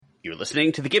You're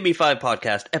listening to the Give Me 5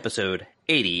 podcast, episode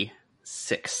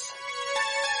 86.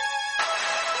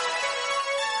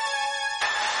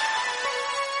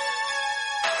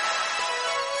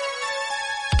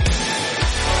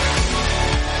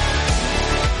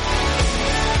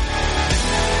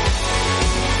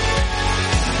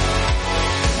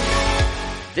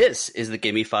 This is the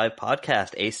Give Me 5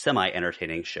 podcast, a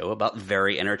semi-entertaining show about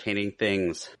very entertaining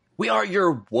things. We are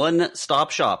your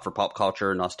one-stop shop for pop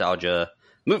culture, nostalgia,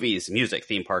 movies, music,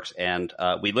 theme parks, and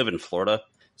we live in Florida,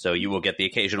 so you will get the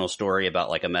occasional story about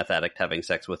like a meth addict having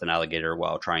sex with an alligator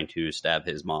while trying to stab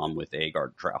his mom with a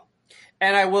garden trowel.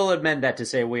 And I will amend that to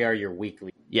say we are your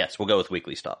weekly. Yes, we'll go with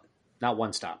weekly stop. Not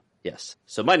one stop. Yes.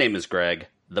 So my name is Greg.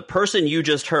 The person you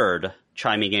just heard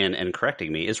chiming in and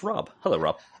correcting me is Rob. Hello,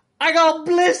 Rob. I got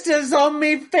blisters on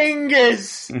me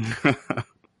fingers!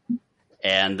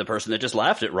 And the person that just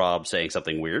laughed at Rob saying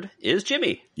something weird is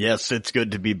Jimmy. Yes, it's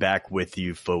good to be back with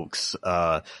you folks.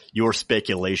 Your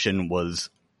speculation was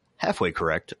halfway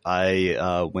correct.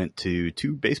 I went to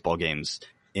 2 baseball games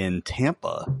in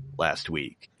Tampa last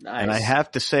week. Nice. And I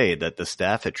have to say that the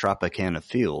staff at Tropicana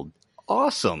Field,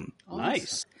 awesome.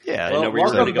 Nice. Yeah. I didn't know where you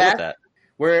were going to go with that.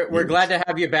 We're glad to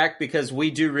have you back because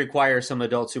we do require some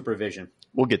adult supervision.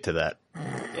 We'll get to that.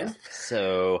 Yeah.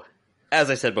 So, as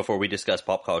I said before, we discuss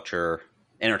pop culture,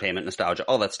 entertainment, nostalgia,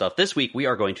 all that stuff. This week, we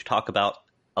are going to talk about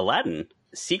Aladdin,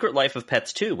 Secret Life of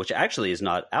Pets 2, which actually is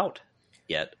not out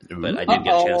yet, but I did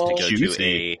get a chance to go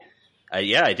Juicy. to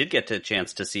I did get a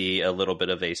chance to see a little bit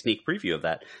of a sneak preview of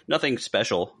that. Nothing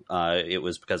special. It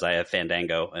was because I have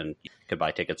Fandango and could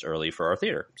buy tickets early for our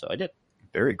theater, so I did.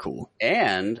 Very cool.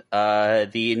 And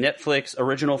the Netflix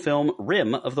original film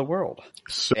Rim of the World.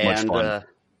 So much fun.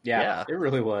 Yeah, it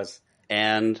really was.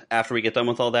 And after we get done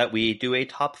with all that, we do a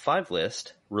top 5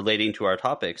 list relating to our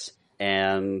topics.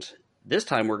 And this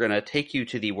time we're going to take you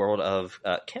to the world of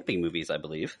camping movies, I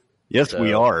believe. Yes, So,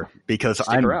 we are, because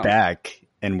I'm around. back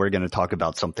and we're going to talk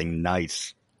about something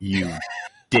nice, you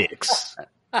dicks.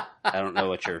 I don't know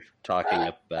what you're talking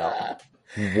about.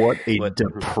 What a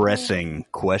depressing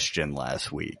question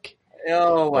last week.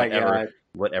 Oh, my God.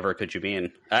 Whatever could you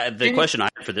mean? The question I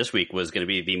had for this week was going to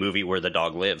be the movie where the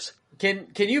dog lives. Can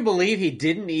you believe he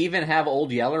didn't even have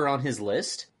Old Yeller on his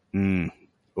list?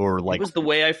 Or like, It was the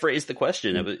way I phrased the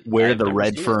question. It was, where the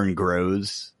red fern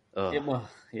grows.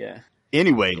 Yeah.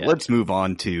 Anyway, let's move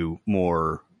on to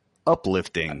more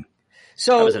uplifting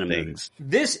So things.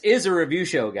 this is a review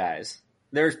show, guys.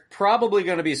 There's probably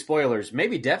going to be spoilers,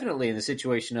 maybe definitely in the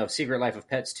situation of Secret Life of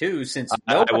Pets 2, since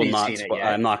nobody's seen it yet.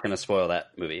 I'm not going to spoil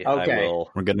that movie. Okay.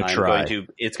 We're going to try.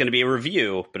 It's going to be a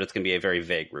review, but it's going to be a very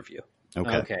vague review.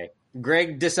 Okay.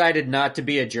 Greg decided not to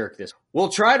be a jerk this. We'll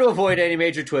try to avoid any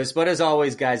major twists, but as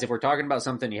always, guys, if we're talking about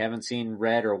something you haven't seen,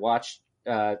 read, or watched,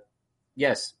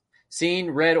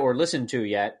 seen, read, or listened to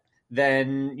yet,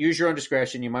 then use your own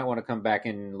discretion. You might want to come back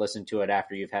and listen to it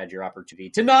after you've had your opportunity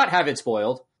to not have it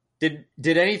spoiled. Did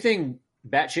anything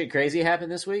batshit crazy happen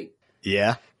this week?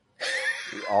 Yeah.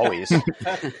 Always.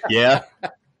 Yeah.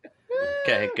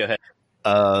 Okay, go ahead.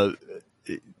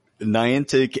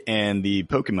 Niantic and the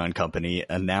Pokemon Company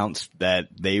announced that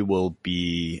they will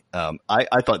be,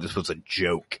 I thought this was a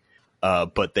joke,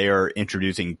 but they are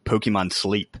introducing Pokemon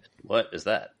Sleep. What is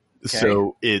that? Okay.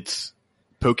 So it's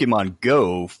Pokemon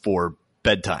Go for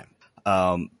bedtime.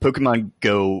 Pokemon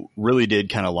Go really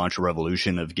did kind of launch a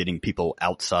revolution of getting people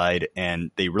outside, and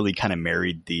they really kind of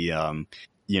married the,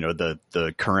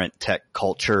 the current tech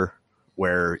culture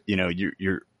where,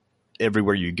 you're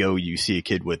everywhere you go, you see a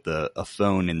kid with a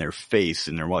phone in their face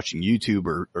and they're watching YouTube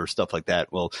or stuff like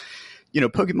that. Well,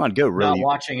 Pokemon Go really Not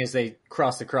watching as they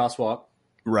cross the crosswalk.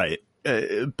 Right.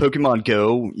 Pokemon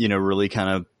Go, really kind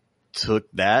of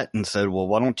took that and said, well,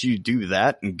 why don't you do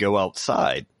that and go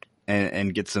outside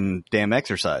and get some damn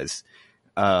exercise?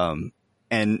 And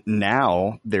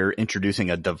now they're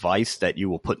introducing a device that you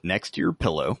will put next to your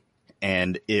pillow,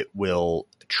 and it will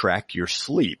track your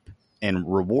sleep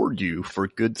and reward you for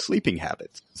good sleeping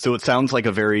habits. So it sounds like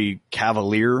a very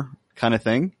cavalier kind of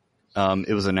thing.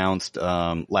 It was announced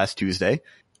last Tuesday.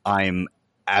 I'm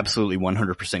absolutely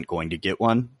 100% going to get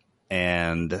one.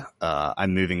 And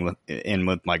I'm moving in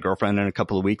with my girlfriend in a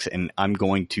couple of weeks, and I'm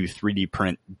going to 3D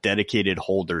print dedicated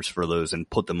holders for those and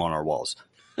put them on our walls.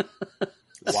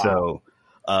 So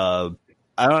I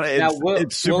don't know.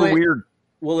 It's super weird.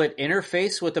 Will it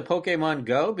interface with the Pokemon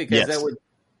Go? Because that would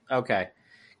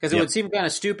Because it would seem kind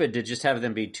of stupid to just have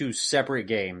them be 2 separate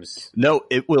games. No,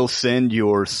 it will send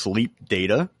your sleep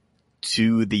data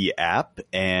to the app,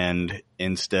 and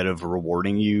instead of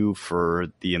rewarding you for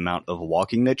the amount of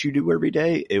walking that you do every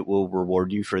day, it will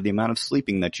reward you for the amount of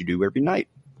sleeping that you do every night.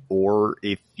 or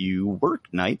if you work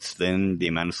nights, then the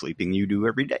amount of sleeping you do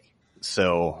every day.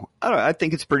 So I don't know, I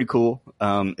think it's pretty cool.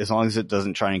 As long as it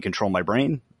doesn't try and control my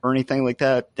brain or anything like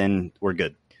that, then we're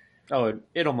good. Oh,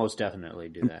 it'll most definitely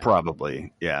do that.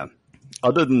 Probably, yeah.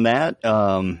 Other than that,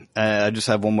 I just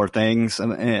have one more thing.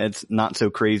 It's not so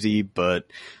crazy, but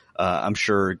I'm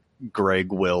sure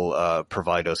Greg will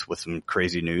provide us with some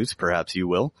crazy news. Perhaps you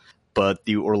will. But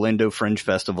the Orlando Fringe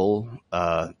Festival,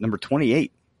 number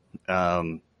 28,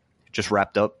 just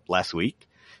wrapped up last week.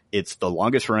 It's the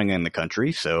longest running in the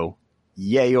country, so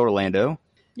yay, Orlando.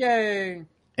 Yay.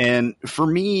 And for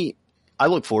me, I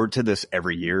look forward to this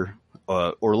every year.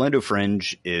 Orlando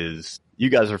Fringe is, you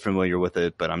guys are familiar with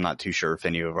it, but I'm not too sure if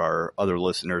any of our other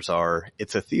listeners are.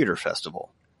 It's a theater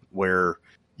festival where,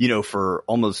 for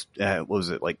almost, what was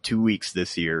it, like 2 weeks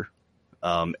this year,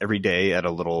 every day at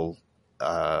a little,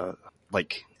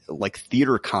 like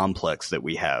theater complex that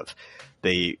we have,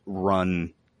 they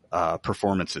run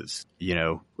performances,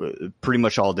 pretty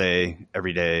much all day,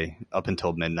 every day, up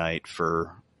until midnight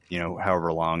for,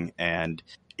 however long. And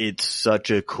it's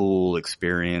such a cool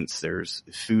experience. There's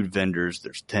food vendors,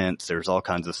 there's tents, there's all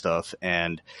kinds of stuff.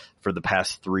 And for the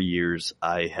past 3 years,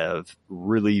 I have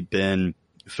really been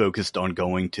focused on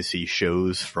going to see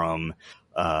shows from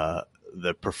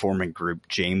the performing group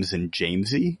James and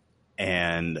Jamesy.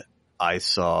 And I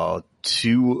saw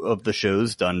 2 of the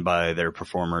shows done by their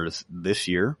performers this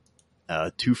year,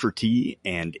 Two for Tea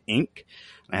and Ink.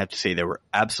 I have to say they were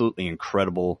absolutely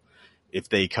incredible. If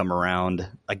they come around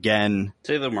again,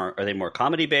 so are they more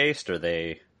comedy based? Or are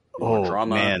they more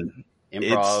drama? Man,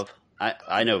 improv?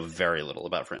 I know very little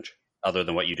about Fringe other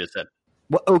than what you just said.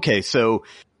 Well, okay, so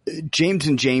James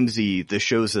and Jamesy, the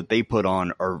shows that they put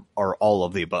on are all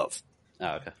of the above.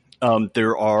 Oh, okay.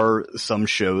 There are some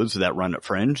shows that run at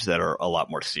Fringe that are a lot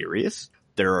more serious.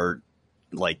 There are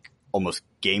like almost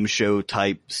game show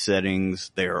type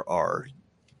settings. There are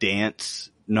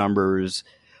dance numbers.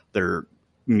 There are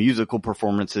musical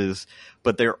performances,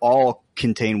 but they're all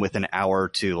contained with an hour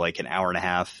to like an hour and a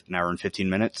half, an hour and 15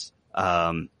 minutes.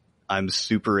 I'm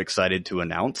super excited to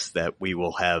announce that we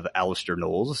will have Alistair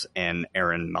Knowles and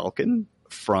Aaron Malkin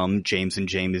from James and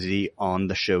Jamesy on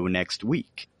the show next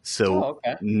week. So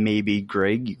maybe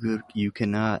Greg, you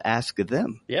can ask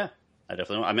them. Yeah, I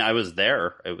definitely. I mean, I was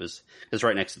there. It was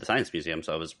right next to the Science Museum,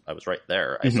 so I was right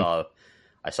there. Mm-hmm.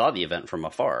 I saw the event from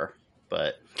afar.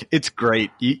 But it's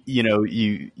great. You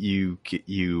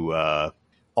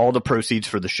all the proceeds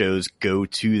for the shows go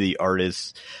to the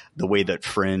artists. The way that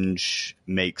Fringe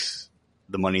makes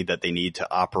the money that they need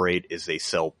to operate is they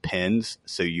sell pins.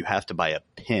 So you have to buy a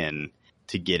pin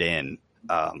to get in.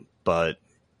 But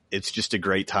it's just a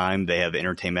great time. They have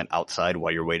entertainment outside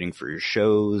while you're waiting for your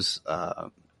shows.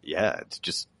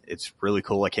 It's really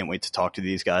cool. I can't wait to talk to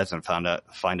these guys and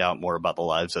find out more about the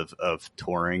lives of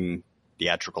touring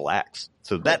theatrical acts.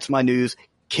 So that's my news.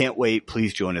 Can't wait.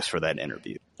 Please join us for that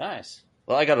interview. Nice.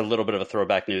 Well, I got a little bit of a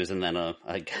throwback news and then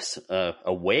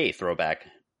a way throwback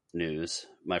news.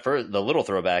 The little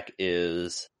throwback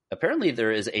is apparently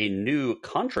there is a new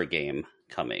Contra game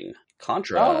coming.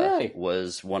 Contra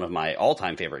was one of my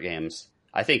all-time favorite games.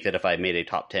 I think that if I made a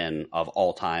top 10 of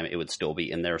all time, it would still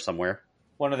be in there somewhere.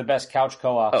 One of the best couch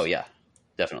co-ops. Oh, yeah.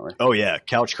 Definitely. Oh, yeah.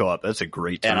 Couch co-op. That's a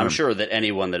great term. And I'm sure that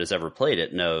anyone that has ever played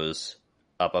it knows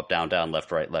up, up, down, down,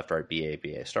 left, right,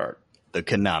 BA, start. The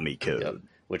Konami code. Yep.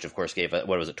 Which, of course, gave,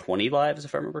 20 lives,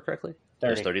 if I remember correctly?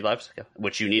 30. There's 30 lives? Yeah.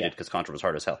 Which you needed because Contra was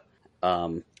hard as hell.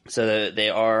 So they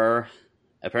are...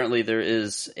 Apparently there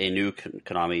is a new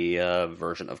Konami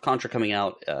version of Contra coming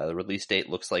out. The release date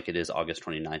looks like it is August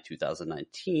 29,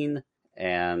 2019.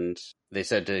 And they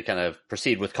said to kind of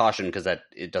proceed with caution because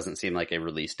it doesn't seem like a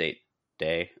release date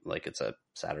day. Like it's a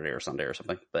Saturday or Sunday or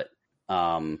something. But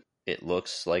it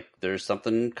looks like there's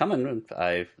something coming.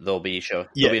 There'll be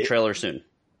a trailer soon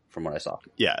from what I saw.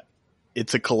 Yeah.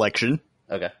 It's a collection.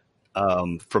 Okay.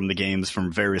 From the games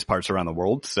from various parts around the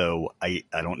world. So I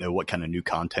don't know what kind of new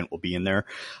content will be in there.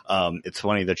 It's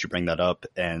funny that you bring that up.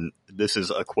 And this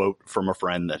is a quote from a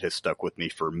friend that has stuck with me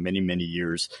for many, many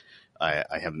years.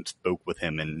 I haven't spoke with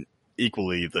him in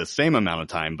equally the same amount of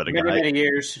time, but many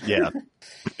years. Yeah.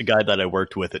 A guy that I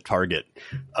worked with at Target.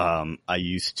 I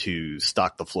used to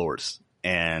stock the floors,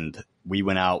 and we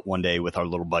went out one day with our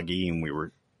little buggy and we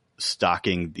were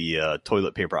stocking the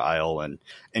toilet paper aisle,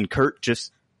 and Kurt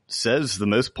just says the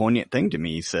most poignant thing to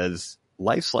me. He says,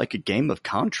 life's like a game of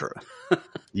Contra.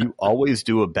 You always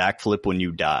do a backflip when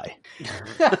you die.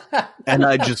 And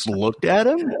I just looked at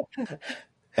him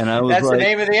and I was That's the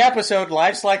name of the episode.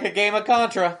 Life's like a game of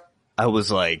Contra. I was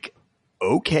like,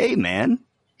 okay, man.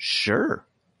 Sure.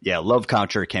 Yeah. Love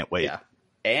Contra. Can't wait. Yeah.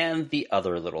 And the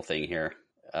other little thing here,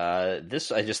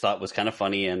 This I just thought was kind of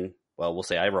funny and, well, we'll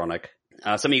say ironic.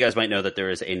 Some of you guys might know that there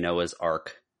is a Noah's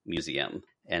Ark museum,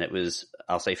 and it was,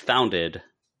 I'll say, founded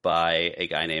by a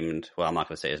guy named, well, I'm not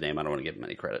going to say his name. I don't want to give him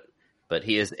any credit, but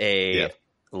he is a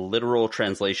literal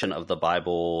translation of the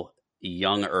Bible,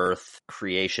 young earth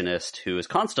creationist who is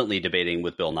constantly debating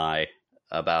with Bill Nye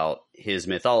about his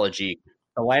mythology.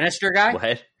 The Lannister guy?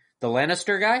 What? The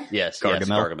Lannister guy? Yes,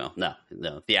 Gargamel.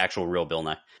 No, the actual real Bill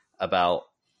Nye. About,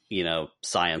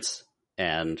 science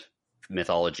and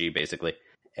mythology, basically.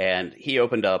 And he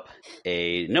opened up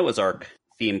a Noah's Ark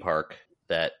theme park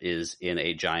that is in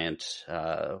a giant,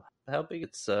 how big?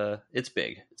 It's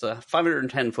big. It's a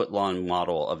 510-foot long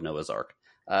model of Noah's Ark.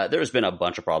 There's been a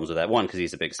bunch of problems with that. One, because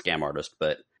he's a big scam artist,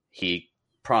 but he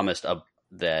promised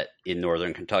that in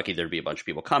northern Kentucky there'd be a bunch of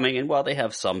people coming, and while they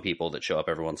have some people that show up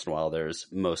every once in a while, there's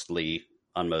mostly,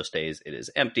 on most days, it is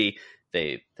empty.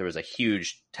 There was a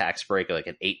huge tax break, like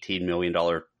an $18 million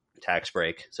tax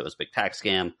break, so it was a big tax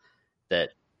scam that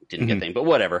didn't get things, but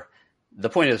whatever. The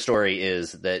point of the story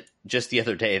is that just the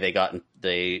other day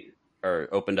they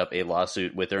opened up a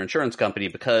lawsuit with their insurance company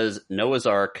because Noah's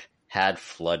Ark had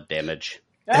flood damage.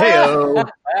 Heyo!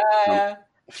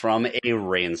 From a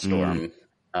rainstorm.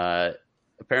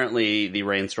 Apparently, the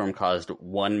rainstorm caused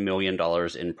 $1 million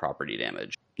in property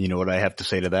damage. You know what I have to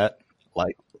say to that?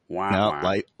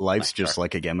 Life's just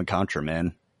like a game of Contra,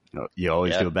 man. You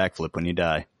always do a backflip when you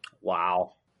die.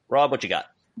 Wow. Rob, what you got?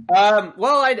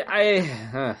 Well,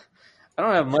 I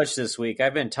don't have much this week.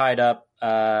 I've been tied up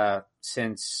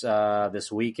since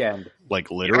this weekend. Like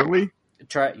literally?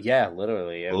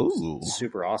 Literally. It was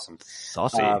super awesome.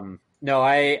 Saucy. No,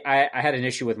 I had an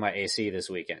issue with my AC this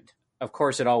weekend. Of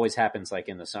course, it always happens like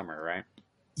in the summer, right?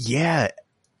 Yeah,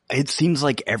 it seems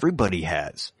like everybody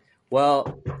has.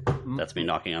 Well, that's me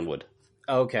knocking on wood.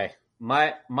 Okay,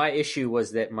 my issue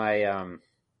was that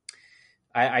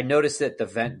I noticed that the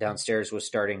vent downstairs was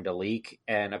starting to leak,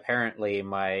 and apparently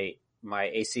my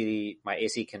AC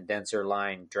condenser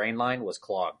line drain line was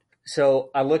clogged. So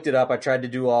I looked it up. I tried to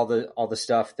do all the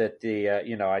stuff that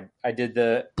I did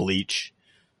the bleach.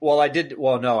 Well,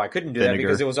 no, I couldn't do that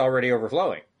because it was already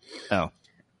overflowing. Oh.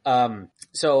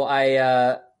 So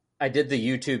I did the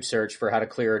YouTube search for how to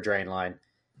clear a drain line,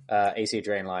 AC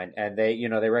drain line, and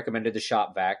they recommended the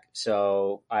shop vac.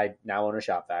 So I now own a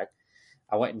shop vac.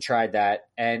 I went and tried that,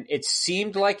 and it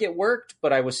seemed like it worked,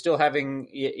 but I was still having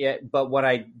it. But when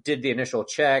I did the initial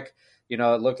check, it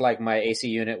looked like my AC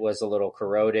unit was a little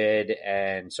corroded,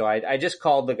 and so I just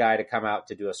called the guy to come out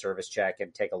to do a service check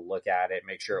and take a look at it,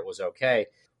 make sure it was okay.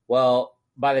 Well,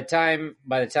 by the time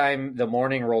the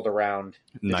morning rolled around,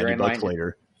 the drain line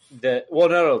later.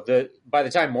 By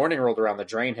the time morning rolled around, the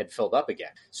drain had filled up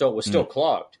again, so it was still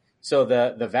clogged. So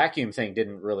the vacuum thing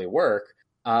didn't really work.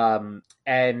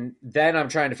 And then I'm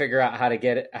trying to figure out how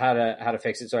to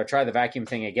fix it. So I try the vacuum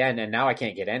thing again, and now I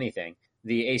can't get anything.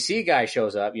 The AC guy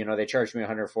shows up. They charged me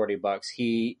 $140.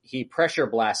 He pressure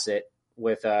blasts it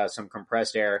with some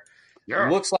compressed air. Yeah.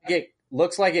 Looks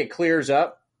like it clears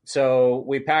up. So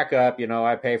we pack up.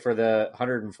 I pay for the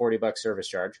 $140 service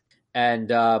charge,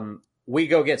 and we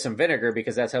go get some vinegar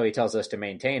because that's how he tells us to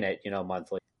maintain it,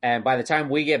 monthly. And by the time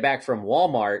we get back from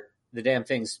Walmart, the damn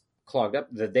thing's clogged up.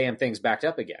 The damn thing's backed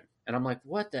up again. And I'm like,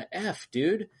 what the F,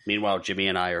 dude? Meanwhile, Jimmy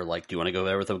and I are like, do you want to go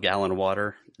there with a gallon of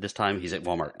water this time? He's at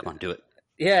Walmart. Come on, do it.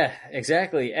 Yeah,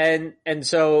 exactly. And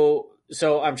so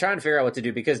I'm trying to figure out what to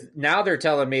do because now they're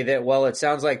telling me that, well, it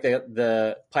sounds like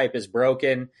the pipe is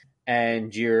broken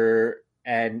and we're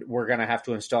going to have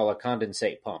to install a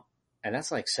condensate pump. And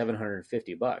that's like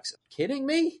 $750. Kidding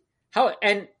me? How?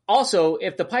 And also,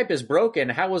 if the pipe is broken,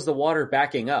 how is the water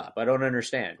backing up? I don't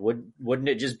understand. Wouldn't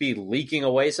it just be leaking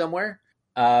away somewhere?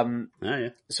 Yeah.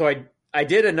 So I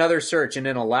did another search, and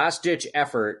in a last-ditch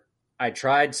effort, I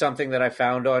tried something that I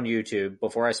found on YouTube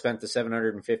before I spent the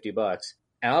 $750,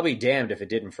 and I'll be damned if it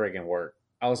didn't friggin' work.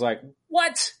 I was like,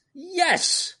 what?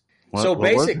 Yes!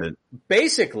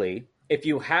 Basically, if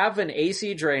you have an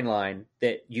AC drain line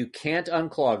that you can't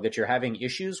unclog, that you're having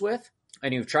issues with,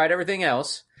 and you've tried everything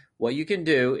else, what you can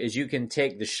do is you can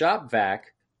take the shop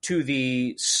vac to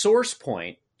the source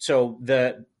point. So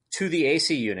to the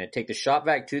AC unit, take the shop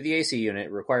vac to the AC unit.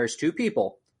 It requires two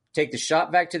people. Take the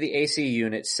shop vac to the AC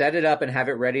unit, set it up, and have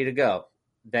it ready to go.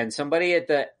 Then somebody at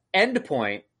the end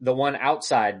point, the one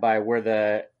outside by where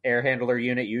the air handler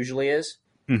unit usually is,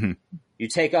 you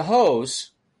take a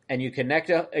hose and you connect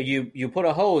you put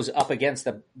a hose up against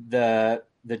the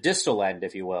distal end,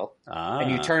 if you will,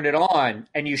 and you turn it on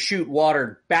and you shoot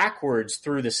water backwards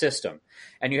through the system,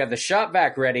 and you have the shop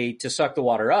vac ready to suck the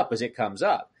water up as it comes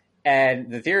up.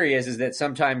 And the theory is that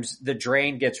sometimes the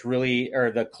drain gets really,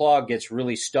 or the clog gets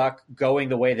really stuck going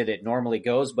the way that it normally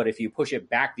goes. But if you push it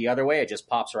back the other way, it just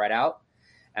pops right out.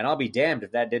 And I'll be damned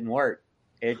if that didn't work.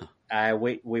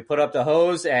 We put up the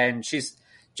hose, and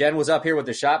Jen was up here with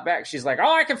the shop vac. She's like,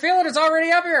 "Oh, I can feel it. It's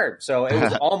already up here." So it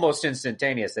was almost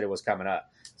instantaneous that it was coming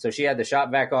up. So she had the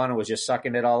shop vac on and was just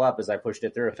sucking it all up as I pushed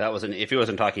it through. If he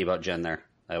wasn't talking about Jen there,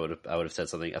 I would have said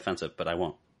something offensive, but I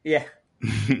won't. Yeah.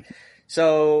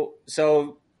 So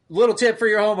little tip for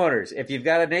your homeowners: if you've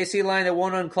got an AC line that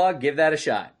won't unclog, give that a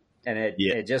shot, and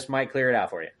it just might clear it out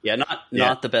for you. Yeah,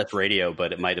 not the best radio,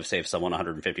 but it might have saved someone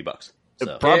 $150.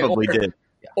 So. It probably did.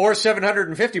 Or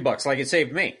 $750, like it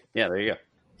saved me. Yeah, there you go.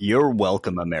 You're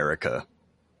welcome, America.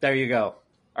 There you go.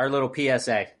 Our little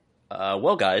PSA.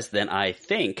 Well, guys, then I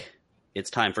think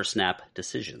it's time for Snap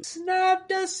Decisions. Snap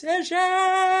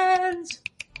Decisions!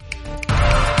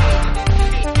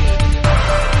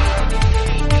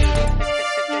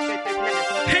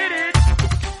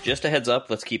 Just a heads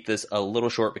up, let's keep this a little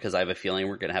short because I have a feeling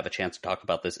we're going to have a chance to talk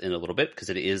about this in a little bit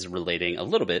because it is relating a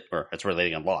little bit, or it's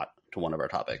relating a lot to one of our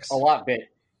topics. A lot bit.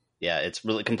 Yeah, it's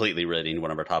really completely relating to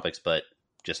one of our topics, but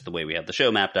just the way we have the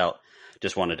show mapped out,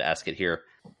 just wanted to ask it here.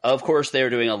 Of course, they're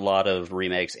doing a lot of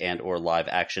remakes and or live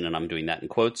action, and I'm doing that in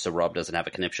quotes, so Rob doesn't have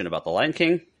a conniption about The Lion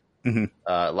King.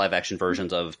 Mm-hmm. Live action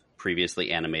versions of previously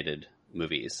animated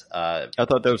movies. I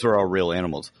thought those were all real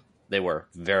animals. They were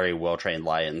very well-trained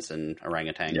lions and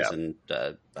orangutans, and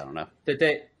I don't know.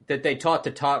 That they taught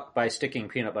to talk by sticking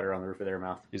peanut butter on the roof of their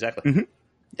mouth. Exactly. Mm-hmm.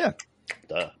 Yeah.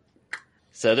 Duh.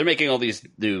 So they're making all these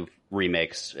new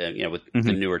remakes, with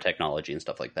the newer technology and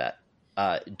stuff like that.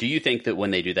 Do you think that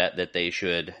when they do that they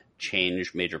should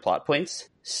change major plot points,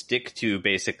 stick to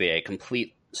basically a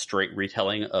complete straight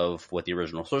retelling of what the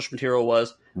original source material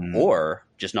was, or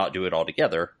just not do it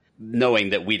altogether,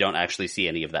 knowing that we don't actually see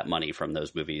any of that money from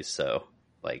those movies? So,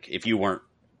 like, if you weren't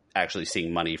actually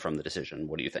seeing money from the decision,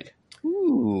 what do you think?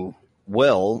 Ooh.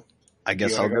 Well, I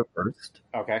guess I'll go first.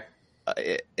 Okay.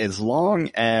 As long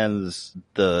as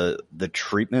the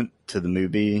treatment to the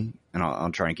movie, and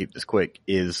I'll try and keep this quick,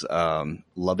 is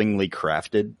lovingly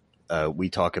crafted. We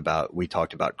talked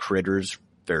about Critters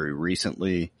very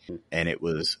recently, and it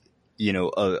was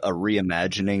a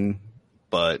reimagining,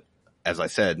 but as I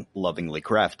said, lovingly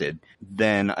crafted.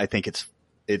 Then I think it's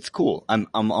cool. I'm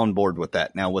on board with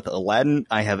that. Now with Aladdin,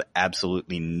 I have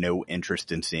absolutely no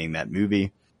interest in seeing that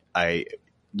movie.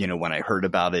 When I heard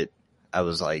about it, I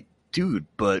was like, dude,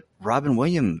 but Robin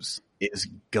Williams is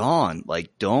gone.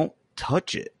 Like, don't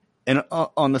touch it. And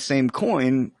on the same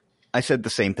coin, I said the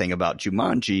same thing about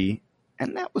Jumanji,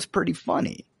 and that was pretty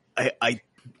funny. I'd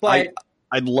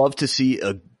love to see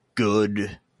a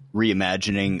good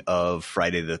reimagining of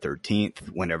Friday the 13th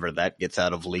whenever that gets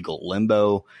out of legal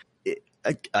limbo.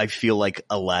 I feel like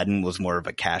Aladdin was more of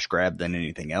a cash grab than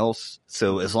anything else.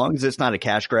 So as long as it's not a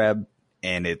cash grab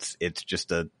and it's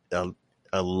just a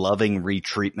loving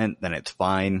retreatment, then it's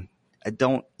fine.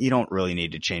 You don't really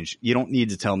need to change. You don't need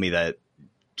to tell me that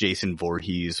Jason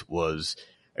Voorhees was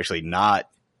actually not,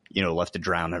 left to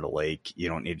drown at a lake. You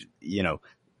don't need,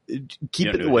 keep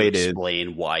it the way it is.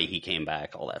 Explain why he came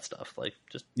back, all that stuff. Like,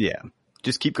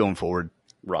 just keep going forward.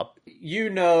 Rob,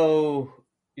 and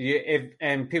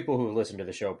people who listen to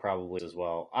the show probably as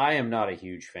well. I am not a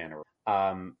huge fan of it.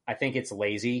 I think it's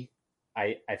lazy.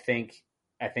 I think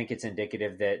it's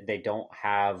indicative that they don't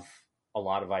have a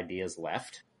lot of ideas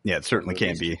left. Yeah, it certainly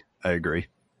can be. I agree.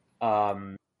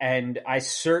 And I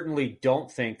certainly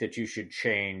don't think that you should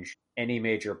change any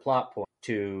major plot point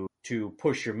to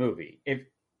push your movie.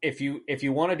 If you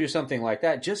want to do something like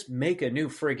that, just make a new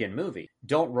friggin' movie.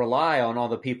 Don't rely on all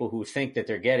the people who think that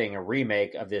they're getting a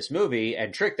remake of this movie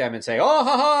and trick them and say, "Oh,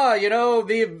 haha,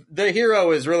 the hero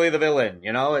is really the villain."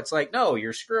 It's like, no,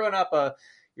 you're screwing up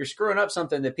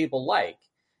something that people like,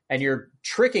 and you're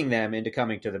tricking them into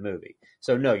coming to the movie.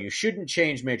 So no, you shouldn't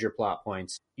change major plot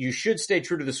points. You should stay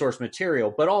true to the source material.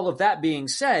 But all of that being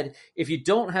said, if you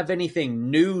don't have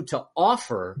anything new to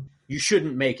offer, you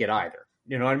shouldn't make it either.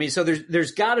 You know what I mean? So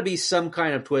there's got to be some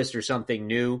kind of twist or something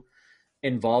new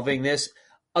involving this.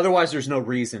 Otherwise, there's no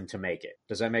reason to make it.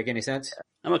 Does that make any sense?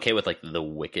 I'm okay with like the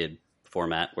Wicked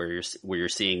format where you're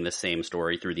seeing the same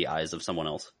story through the eyes of someone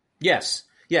else. Yes.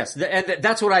 And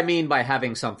that's what I mean by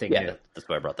having something new. That's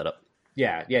why I brought that up.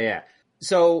 Yeah.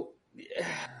 So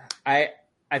I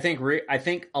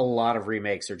think a lot of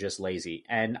remakes are just lazy,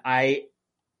 and I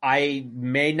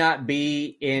may not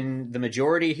be in the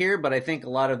majority here, but I think a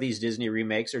lot of these Disney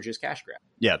remakes are just cash grab.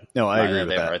 Yeah, no, I agree with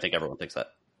that. I think everyone thinks that.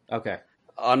 Okay.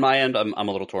 On my end, I'm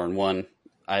a little torn. One,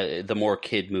 the more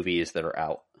kid movies that are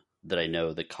out, that I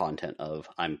know the content of,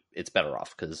 it's better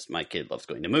off because my kid loves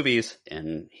going to movies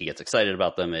and he gets excited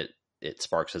about them. It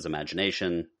sparks his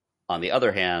imagination. On the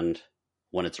other hand,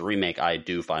 when it's a remake, I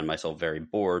do find myself very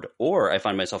bored, or I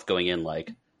find myself going in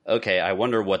like, okay, I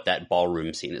wonder what that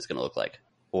ballroom scene is going to look like,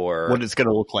 or what it's going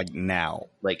to look like now.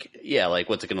 Like, yeah, like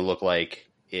what's it going to look like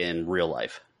in real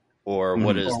life, or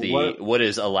Mm-hmm. what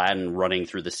is Aladdin running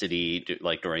through the city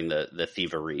like during the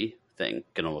thievery thing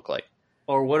going to look like?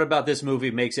 Or what about this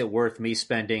movie makes it worth me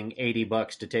spending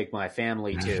 $80 to take my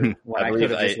family to when I could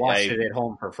have just watched it at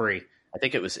home for free? I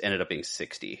think it ended up being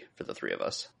 60 for the three of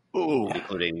us, Ooh,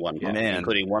 including one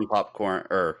popcorn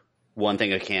or one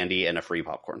thing of candy and a free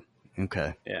popcorn.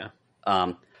 Okay. Yeah.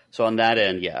 So on that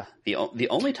end, yeah, the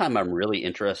only time I'm really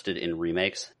interested in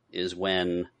remakes is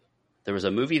when there was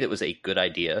a movie that was a good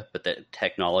idea, but the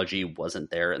technology wasn't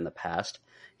there in the past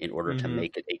in order to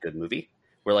make it a good movie.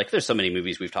 Where like there's so many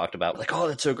movies we've talked about, like, oh,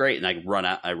 that's so great, and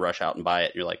I rush out and buy it,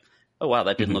 and you're like, oh wow,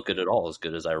 that didn't look good at all, as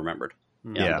good as I remembered.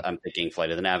 Yeah. I'm thinking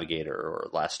Flight of the Navigator or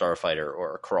Last Starfighter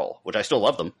or Krull, which I still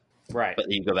love them. Right.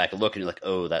 But you go back and look and you're like,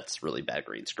 oh, that's really bad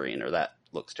green screen, or that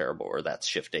looks terrible, or that's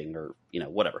shifting, or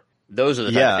whatever. Those are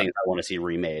the type of things I want to see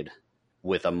remade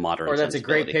with a modern Or that's a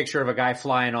great sensibility. picture of a guy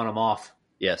flying on a moth.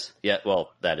 Yes. Yeah,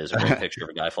 well, that is a great picture of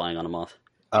a guy flying on a moth.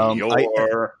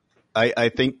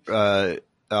 I think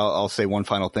I'll say one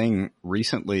final thing.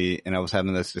 Recently, and I was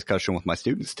having this discussion with my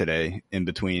students today in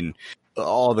between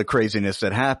all the craziness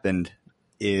that happened,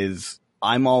 is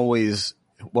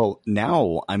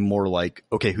now I'm more like,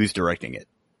 okay, who's directing it?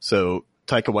 So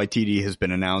Taika Waititi has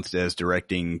been announced as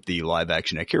directing the live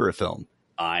action Akira film.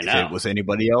 I know. If it was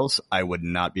anybody else, I would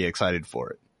not be excited for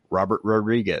it. Robert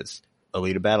Rodriguez,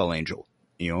 Alita Battle Angel,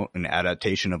 an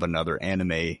adaptation of another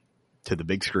anime to the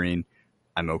big screen.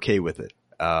 I'm okay with it.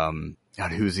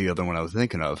 God, who's the other one I was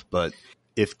thinking of? But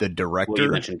if the director... Well,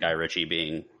 you mentioned Guy Ritchie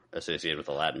being associated with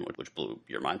Aladdin, which blew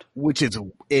your mind.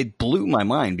 It blew my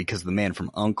mind because the man from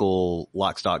Uncle,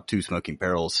 Lock, Stock, Two Smoking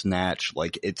Barrels, Snatch,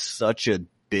 like, it's such a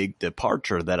big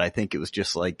departure that I think it was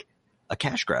just like a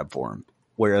cash grab for him.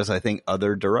 Whereas I think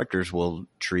other directors will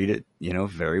treat it,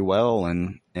 very well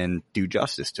and do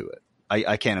justice to it.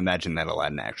 I can't imagine that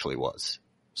Aladdin actually was.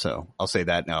 So I'll say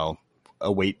that now.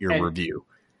 Await your review.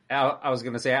 I was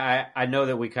going to say, I know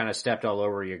that we kind of stepped all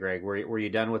over you, Greg. Were you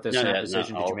done with this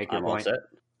decision? Did you make your point? All set.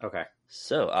 Okay.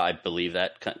 So I believe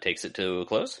that takes it to a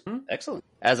close. Excellent.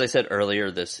 As I said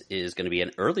earlier, this is going to be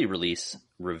an early release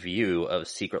review of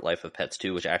Secret Life of Pets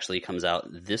 2, which actually comes out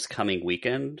this coming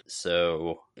weekend.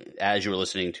 So as you were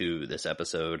listening to this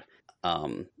episode,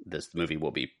 this movie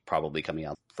will be probably coming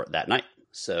out for that night.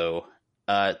 So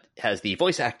it has the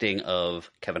voice acting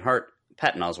of Kevin Hart,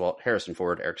 Patton Oswalt, Harrison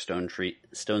Ford, Eric Stone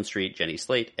Street, Jenny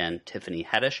Slate, and Tiffany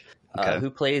Haddish,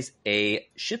 who plays a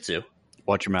Shih Tzu.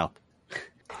 Watch your mouth.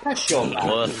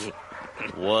 Woof.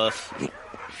 Woof.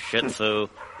 Shih Tzu.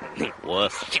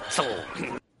 Woof. Shih Tzu.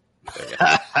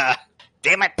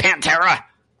 Damn it, Pantera!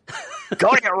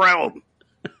 Go to your room!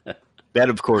 That,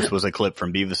 of course, was a clip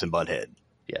from Beavis and Butthead.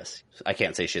 Yes. I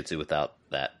can't say Shih Tzu without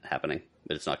that happening,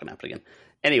 but it's not going to happen again.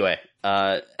 Anyway,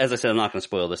 as I said, I'm not going to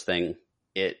spoil this thing.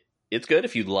 It's good.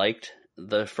 If you liked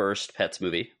the first Pets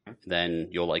movie, then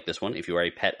you'll like this one. If you are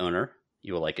a pet owner,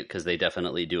 you will like it because they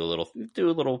definitely do a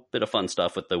little bit of fun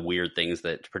stuff with the weird things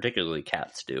that particularly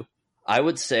cats do. I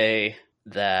would say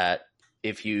that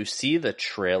if you see the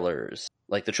trailers,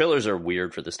 like the trailers are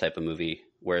weird for this type of movie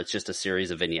where it's just a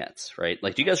series of vignettes, right?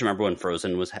 Like, do you guys remember when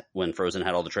Frozen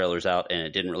had all the trailers out and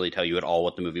it didn't really tell you at all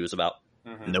what the movie was about?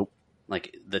 Mm-hmm. Nope.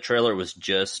 Like, the trailer was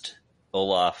just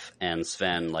Olaf and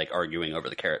Sven like arguing over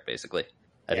the carrot, basically.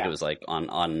 I think it was like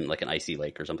on like an icy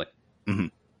lake or something. Mm-hmm.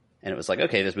 And it was like,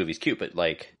 okay, this movie's cute, but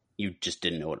like you just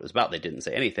didn't know what it was about. They didn't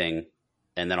say anything.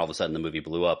 And then all of a sudden the movie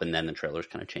blew up and then the trailers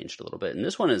kind of changed a little bit. And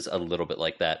this one is a little bit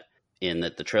like that in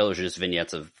that the trailers are just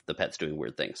vignettes of the pets doing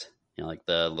weird things. Like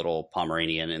the little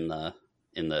Pomeranian in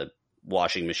the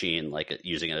washing machine, like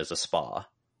using it as a spa.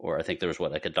 Or I think there was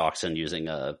like a dachshund using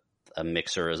a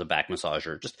mixer as a back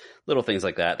massager, just little things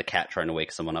like that. The cat trying to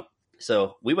wake someone up.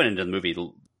 So we went into the movie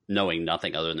knowing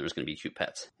nothing other than there was going to be cute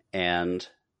pets. And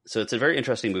so it's a very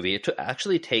interesting movie. It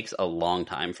actually takes a long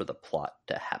time for the plot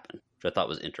to happen, which I thought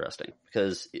was interesting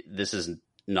because this is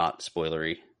not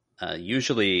spoilery.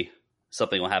 Usually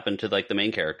something will happen to like the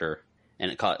main character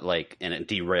and it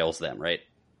derails them, right?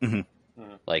 Mm-hmm.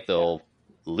 Like they'll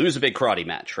lose a big karate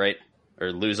match, right?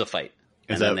 Or lose a fight.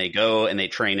 Then they go and they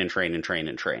train and train and train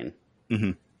and train.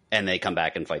 Mm-hmm. And they come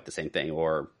back and fight the same thing.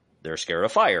 Or they're scared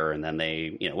of fire and then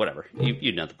they, whatever.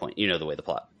 You know the point. You know the way the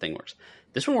plot thing works.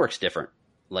 This one works different.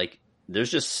 Like,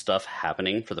 there's just stuff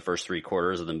happening for the first 3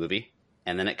 quarters of the movie.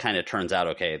 And then it kind of turns out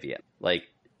okay at the end. Like,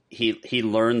 he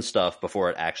learns stuff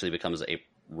before it actually becomes a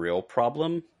real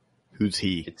problem. Who's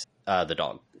he? It's the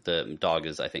dog. The dog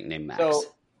is, I think, named Max.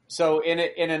 So in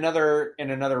another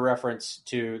reference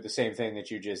to the same thing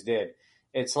that you just did,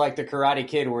 it's like the Karate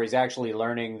Kid where he's actually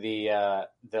learning the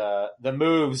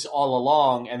moves all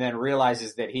along, and then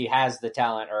realizes that he has the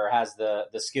talent or has the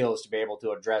skills to be able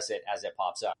to address it as it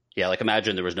pops up. Yeah, like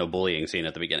imagine there was no bullying scene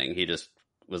at the beginning. He just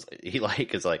was he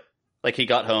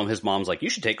got home. His mom's like, "You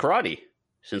should take karate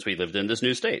since we lived in this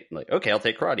new state." I'm like, okay, I'll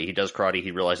take karate. He does karate.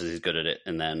 He realizes he's good at it,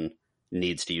 and then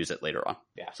needs to use it later on.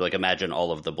 Yeah. So like imagine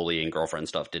all of the bullying girlfriend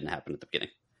stuff didn't happen at the beginning.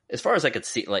 As far as I could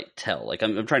see,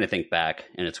 I'm trying to think back,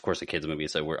 and it's of course a kids movie,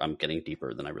 so I'm getting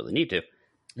deeper than I really need to.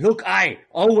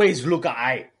 Always look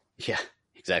I. Yeah,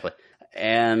 exactly.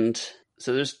 And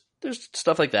so there's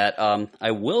stuff like that.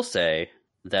 I will say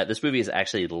that this movie is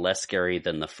actually less scary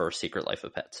than the first Secret Life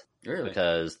of Pets. Really?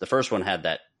 Because the first one had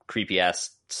that creepy ass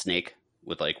snake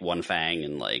with like one fang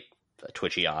and like a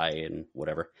twitchy eye and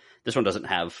whatever. This one doesn't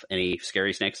have any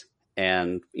scary snakes.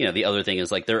 And, the other thing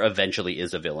is like there eventually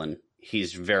is a villain.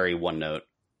 He's very one note.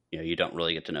 You don't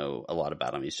really get to know a lot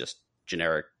about him. He's just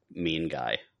generic mean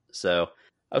guy. So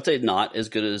I would say not as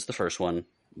good as the first one.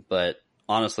 But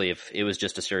honestly, if it was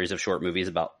just a series of short movies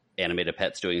about animated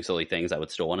pets doing silly things, I would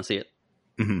still want to see it.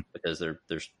 Mm-hmm. Because they're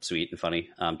sweet and funny.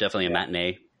 Definitely a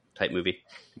matinee type movie.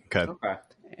 Okay.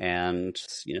 And,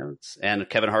 and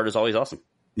Kevin Hart is always awesome.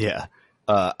 Yeah.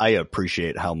 I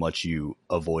appreciate how much you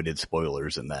avoided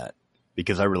spoilers in that,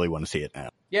 because I really want to see it now.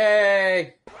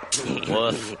 Yay!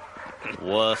 Woof.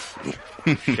 Woof.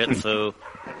 Shih Tzu.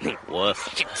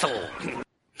 Woof. Shih Tzu.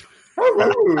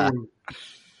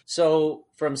 So,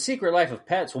 from Secret Life of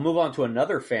Pets, we'll move on to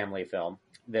another family film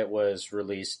that was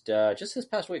released just this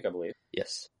past week, I believe.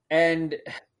 Yes. And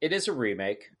it is a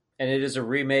remake. And it is a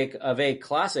remake of a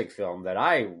classic film that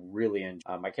I really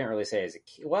enjoyed. I can't really say as a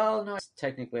kid. Well, no,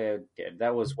 technically a kid.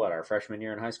 That was what, our freshman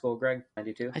year in high school, Greg?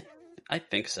 92? I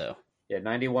think so. Yeah,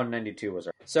 91, 92 was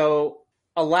our... So,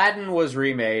 Aladdin was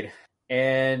remade,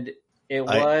 and it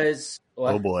was...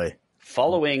 Oh, boy.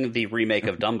 Following the remake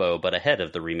of Dumbo, but ahead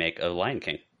of the remake of Lion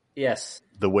King. Yes.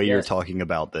 The way you're talking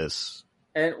about this,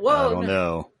 and I don't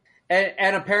know.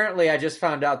 And apparently I just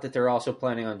found out that they're also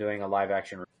planning on doing a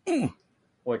live-action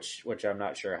which I'm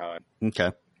not sure how.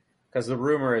 Okay. Because the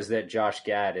rumor is that Josh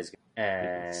Gad is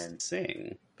and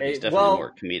sing. He's definitely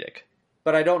more comedic.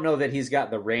 But I don't know that he's got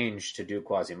the range to do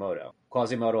Quasimodo.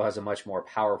 Quasimodo has a much more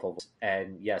powerful,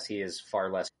 and yes, he is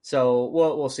far less. So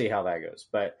we'll see how that goes.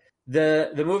 But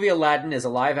the movie Aladdin is a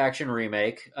live-action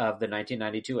remake of the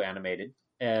 1992 animated.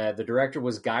 The director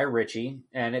was Guy Ritchie,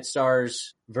 and it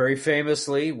stars very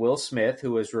famously Will Smith,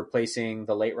 who is replacing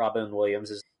the late Robin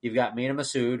Williams. You've got Mina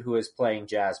Massoud, who is playing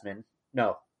Jasmine.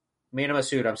 No, Mina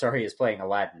Massoud, I'm sorry, is playing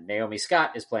Aladdin. Naomi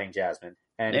Scott is playing Jasmine.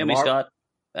 And Naomi Scott,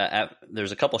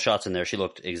 there's a couple shots in there. She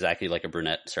looked exactly like a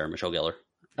brunette Sarah Michelle Gellar.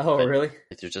 Oh, but really?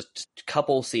 There's just a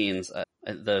couple scenes.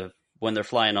 When they're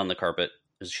flying on the carpet,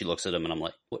 she looks at him, and I'm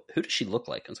like, who does she look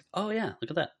like? I was like, oh, yeah, look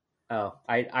at that. Oh,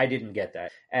 I didn't get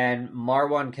that. And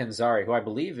Marwan Kenzari, who I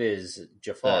believe is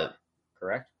Jafar,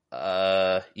 correct?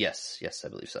 Yes, I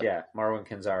believe so. Yeah, Marwan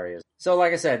Kenzari is. So,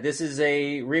 like I said, this is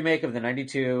a remake of the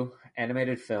 92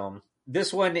 animated film.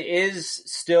 This one is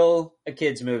still a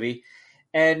kids movie,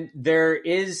 and there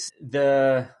is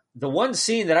the one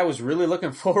scene that I was really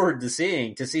looking forward to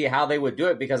see how they would do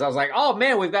it, because I was like, oh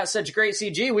man, we've got such great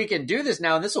CG, we can do this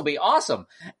now, and this will be awesome.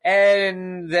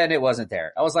 And then it wasn't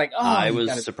there. I was like, oh. I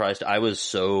was surprised. I was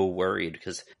so worried,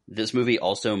 because this movie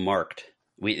also marked,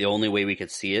 the only way we could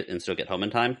see it and still get home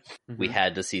in time, we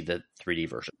had to see the 3D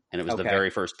version. And it was the very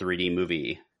first 3D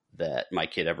movie that my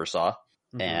kid ever saw.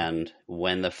 Mm-hmm. And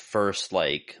when the first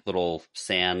little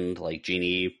sand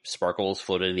genie sparkles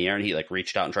floated in the air, and he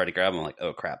reached out and tried to grab him, I'm like,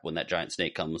 oh crap, when that giant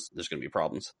snake comes, there's gonna be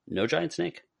problems. No giant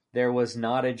snake. There was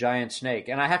not a giant snake,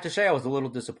 and I have to say I was a little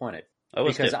disappointed,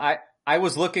 because too. I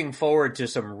was looking forward to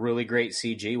some really great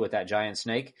CG with that giant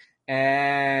snake,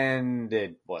 and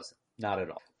it wasn't, not at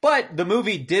all. But the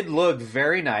movie did look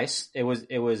very nice. It was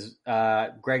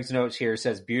Greg's notes here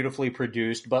says beautifully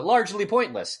produced but largely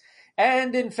pointless.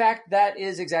 And in fact, that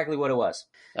is exactly what it was.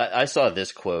 I saw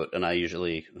this quote, and I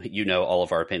usually, all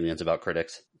of our opinions about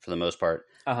critics for the most part.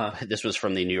 Uh-huh. This was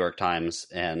from the New York Times,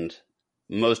 and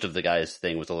most of the guy's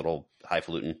thing was a little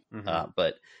highfalutin.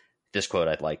 But this quote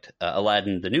I liked.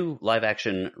 Aladdin, the new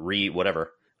live-action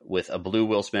whatever, with a blue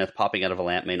Will Smith popping out of a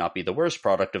lamp, may not be the worst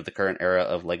product of the current era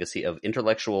of legacy of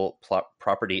intellectual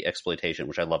property exploitation,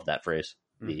 which I love that phrase.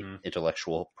 The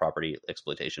intellectual property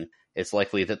exploitation. It's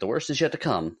likely that the worst is yet to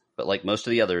come, but like most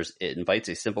of the others, it invites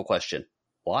a simple question.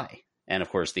 Why? And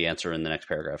of course, the answer in the next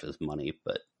paragraph is money,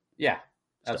 but... Yeah.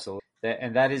 Absolutely.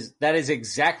 And that is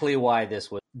exactly why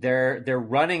this was. They're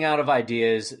running out of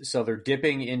ideas, so they're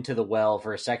dipping into the well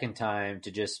for a second time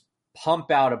to just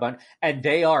pump out a bunch, and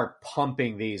they are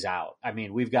pumping these out. I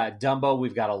mean, we've got Dumbo,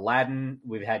 we've got Aladdin,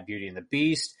 we've had Beauty and the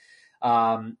Beast.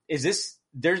 Is this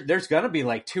there's going to be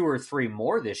like 2 or 3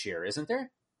 more this year, isn't there?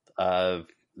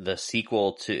 The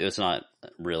sequel to, it's not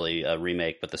really a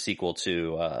remake, but the sequel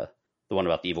to the one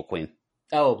about the Evil Queen.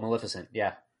 Oh, Maleficent,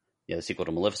 yeah. Yeah, the sequel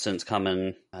to Maleficent's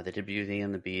coming. They did Beauty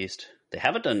and the Beast. They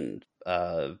haven't done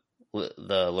the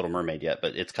Little Mermaid yet,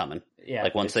 but it's coming. Yeah,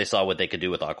 like once they saw what they could do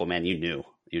with Aquaman,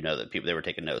 you know that they were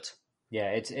taking notes.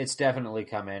 Yeah, it's definitely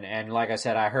coming. And like I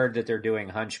said, I heard that they're doing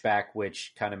Hunchback,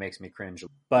 which kind of makes me cringe.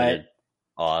 But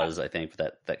Oz, I think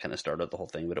that kind of started the whole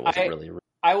thing, but it wasn't really.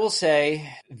 I will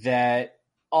say that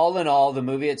all in all, the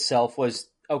movie itself was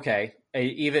okay.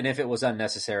 Even if it was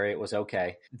unnecessary, it was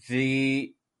okay.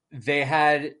 They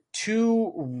had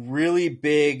 2 really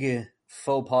big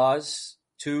faux pas,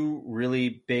 2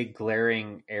 really big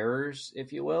glaring errors,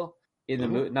 if you will, in the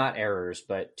movie. Not errors,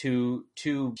 but two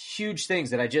huge things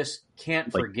that I just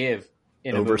can't forgive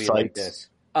in a movie like this.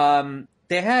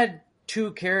 They had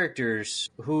 2 characters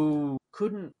who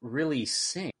couldn't really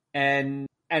sing, and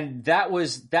that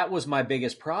was my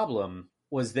biggest problem,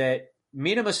 was that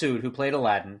Mina Masood, who played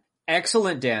Aladdin,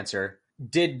 excellent dancer,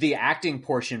 did the acting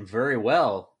portion very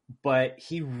well, but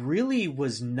he really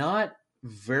was not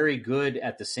very good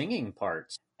at the singing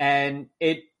parts. And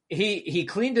he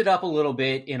cleaned it up a little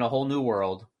bit in A Whole New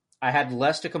World. I had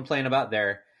less to complain about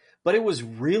there, but it was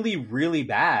really, really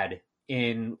bad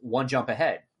in One Jump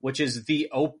Ahead, which is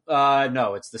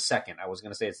no, it's the second. I was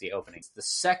going to say it's the opening. It's the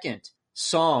second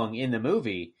song in the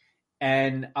movie.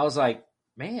 And I was like,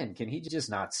 man, can he just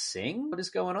not sing? What is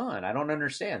going on? I don't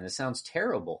understand. This sounds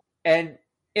terrible. And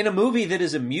in a movie that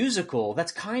is a musical,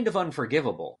 that's kind of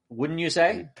unforgivable, wouldn't you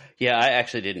say? Yeah, I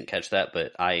actually didn't catch that,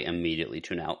 but I immediately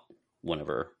tune out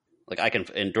whenever, like,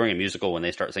 and during a musical, when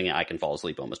they start singing, I can fall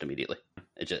asleep almost immediately.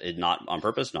 It's not on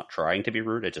purpose, not trying to be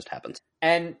rude, it just happens.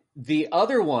 And the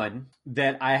other one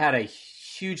that I had a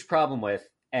huge problem with,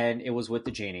 and it was with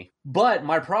the genie. But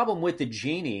my problem with the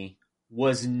genie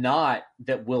was not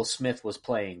that Will Smith was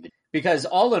playing, because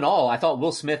all in all, I thought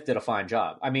Will Smith did a fine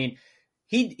job. I mean,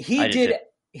 he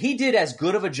did as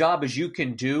good of a job as you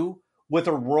can do with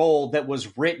a role that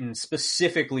was written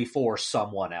specifically for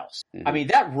someone else. Mm-hmm. I mean,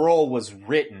 that role was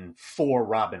written for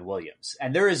Robin Williams,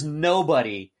 and there is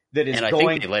nobody that is I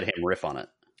think they let him riff on it.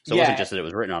 So it wasn't just that it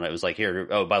was written on it. It was like, here,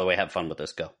 oh, by the way, have fun with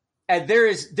this, go. And there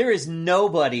is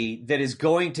nobody that is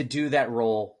going to do that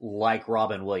role like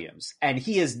Robin Williams. And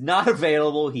he is not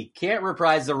available. He can't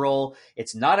reprise the role.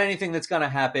 It's not anything that's going to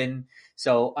happen.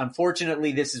 So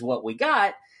unfortunately, this is what we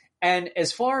got. And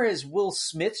as far as Will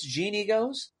Smith's genie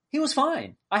goes, he was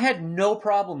fine. I had no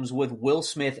problems with Will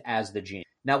Smith as the genie.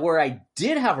 Now, where I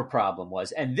did have a problem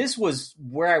was, and this was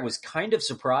where I was kind of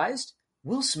surprised,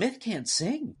 Will Smith can't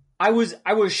sing. I was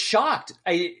shocked.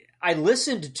 I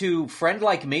listened to Friend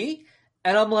Like Me,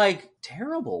 and I'm like,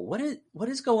 terrible. What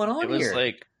is going on here? It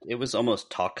was it was almost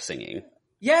talk singing.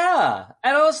 Yeah.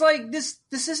 And I was like, this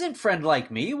isn't Friend Like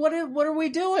Me. What are we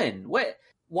doing?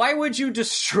 Why would you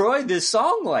destroy this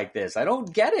song like this? I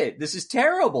don't get it. This is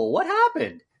terrible. What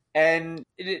happened? And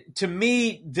to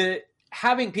me,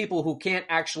 having people who can't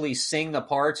actually sing the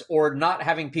parts, or not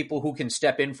having people who can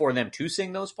step in for them to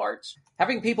sing those parts,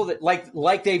 having people that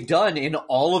like they've done in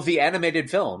all of the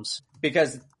animated films,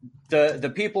 because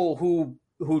the people who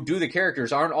do the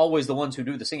characters aren't always the ones who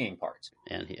do the singing parts.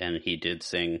 And he did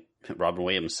sing. Robin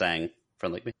Williams sang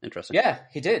Friend Like Me. Interesting. Yeah,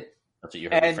 he did. That's what you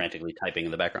heard me frantically typing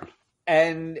in the background.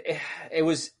 And it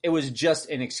was just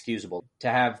inexcusable to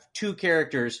have 2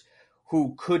 characters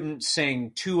who couldn't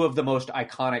sing 2 of the most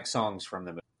iconic songs from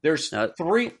the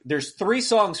movie. There's 3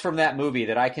 songs from that movie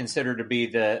that I consider to be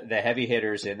the heavy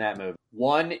hitters in that movie.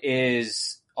 One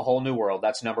is A Whole New World.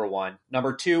 That's number 1.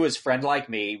 Number 2 is Friend Like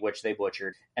Me, which they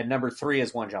butchered. And number 3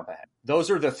 is One Jump Ahead. Those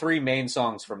are the 3 main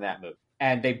songs from that movie.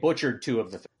 And they butchered 2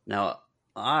 of the 3. Now,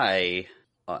 I,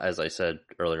 as I said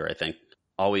earlier, I think,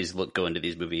 always go into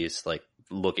these movies like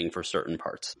looking for certain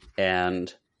parts.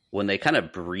 And when they kind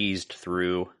of breezed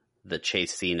through the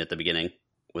chase scene at the beginning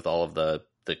with all of the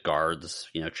guards,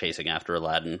 chasing after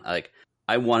Aladdin,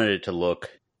 I wanted it to look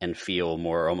and feel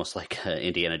more almost like an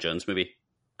Indiana Jones movie,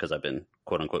 because I've been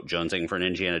quote unquote jonesing for an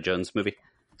Indiana Jones movie.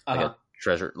 Like a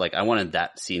treasure. Like, I wanted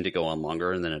that scene to go on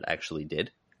longer than it actually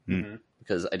did. Mm-hmm.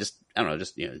 Because I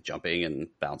don't know, jumping and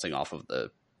bouncing off of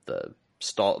the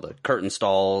curtain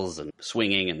stalls and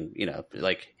swinging, and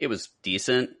it was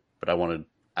decent, but I wanted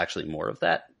actually more of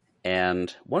that.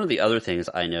 And one of the other things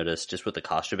I noticed just with the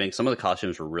costuming, some of the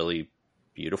costumes were really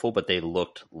beautiful, but they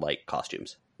looked like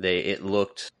costumes.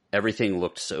 Everything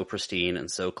looked so pristine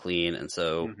and so clean and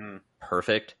so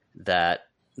perfect that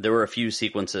there were a few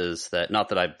sequences that, not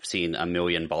that I've seen a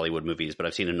million Bollywood movies, but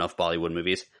I've seen enough Bollywood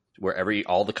movies where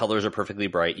all the colors are perfectly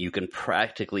bright. You can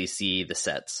practically see the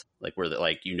sets, like where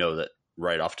that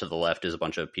right off to the left is a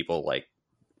bunch of people like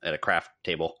at a craft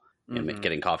table and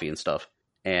getting coffee and stuff,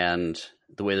 and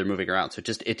the way they're moving around. So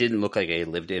it didn't look like a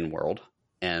lived-in world.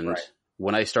 And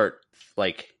when I start,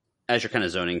 like, as you're kind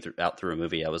of zoning out through a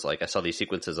movie, I was like, I saw these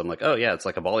sequences. I'm like, oh yeah, it's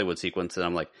like a Bollywood sequence. And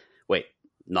I'm like, wait,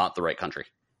 not the right country.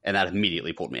 And that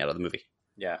immediately pulled me out of the movie.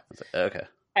 Yeah. I was like, okay.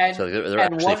 And, so there were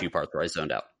actually a few parts where I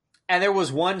zoned out. And there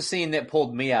was one scene that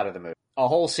pulled me out of the movie. A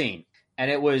whole scene. And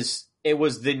it was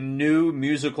the new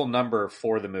musical number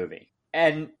for the movie.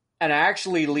 And I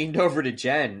actually leaned over to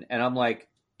Jen and I'm like,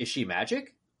 is she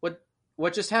magic?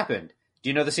 What just happened?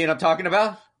 Do you know the scene I'm talking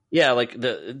about? Yeah, like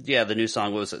the new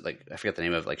song, what was it? Like, I forget the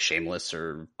name of, like, Shameless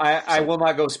or I Will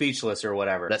Not Go Speechless or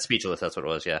whatever. That's Speechless, that's what it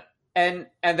was, yeah. And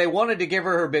they wanted to give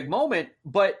her big moment,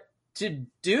 but to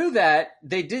do that,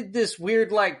 they did this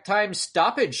weird, like, time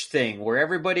stoppage thing where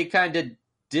everybody kind of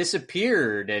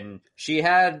disappeared, and she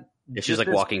had... Yeah, she was, like,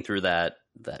 walking through that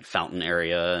fountain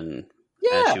area, and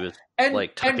yeah, as she was,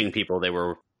 like, touching people, they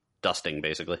were dusting,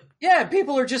 basically. Yeah,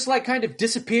 people are just, like, kind of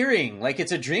disappearing, like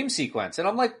it's a dream sequence. And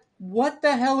I'm like, what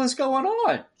the hell is going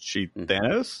on? She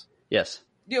Thanos? Yes.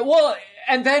 Yeah, well,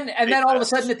 and then all of a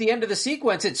sudden at the end of the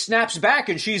sequence, it snaps back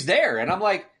and she's there. And I'm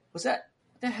like, what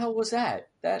the hell was that?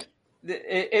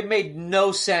 It made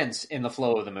no sense in the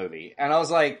flow of the movie. And I was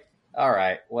like, all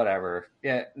right, whatever.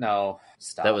 Yeah, no,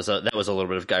 stop. That was a little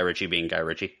bit of Guy Ritchie being Guy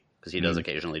Ritchie, because he does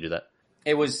occasionally do that.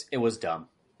 It was dumb.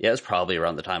 Yeah, it was probably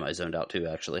around the time I zoned out too,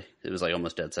 actually. It was like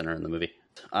almost dead center in the movie.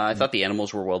 I thought the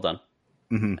animals were well done.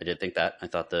 Mm-hmm. I did think that. I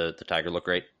thought the tiger looked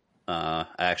great. I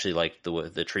actually liked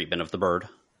the treatment of the bird,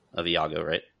 of Iago,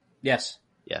 right? Yes.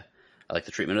 Yeah, I like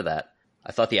the treatment of that.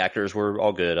 I thought the actors were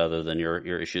all good, other than your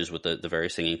issues with the very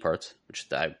singing parts, which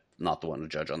I'm not the one to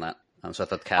judge on that. So I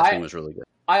thought the casting was really good.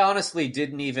 I honestly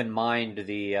didn't even mind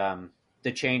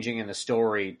the changing in the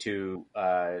story to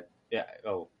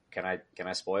can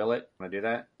I spoil it? Want to do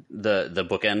that? The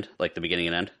bookend, like the beginning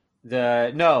and end.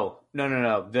 No.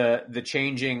 The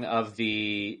changing of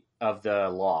the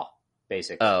law,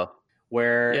 basically. Oh,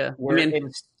 where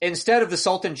instead of the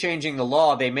Sultan changing the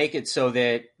law, they make it so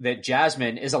that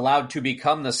Jasmine is allowed to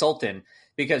become the Sultan,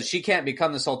 because she can't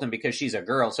become the Sultan because she's a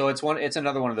girl. So it's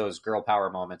another one of those girl power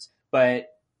moments. But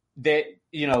they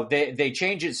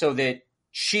change it so that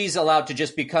she's allowed to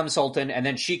just become Sultan, and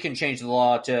then she can change the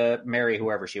law to marry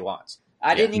whoever she wants.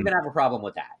 I didn't even have a problem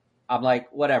with that. I'm like,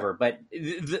 whatever. But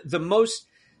the most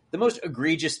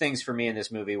egregious things for me in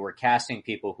this movie were casting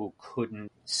people who couldn't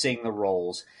sing the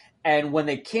roles, and when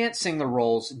they can't sing the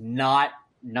roles, not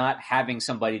having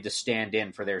somebody to stand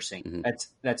in for their singing. Mm-hmm.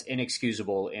 That's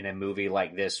inexcusable in a movie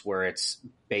like this, where it's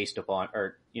based upon,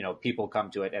 or people come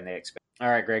to it and they expect. All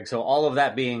right, Greg. So all of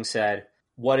that being said,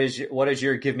 what is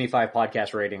your Give Me 5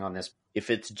 podcast rating on this? If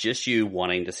it's just you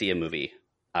wanting to see a movie,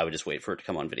 I would just wait for it to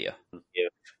come on video.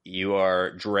 If you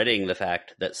are dreading the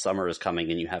fact that summer is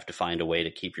coming and you have to find a way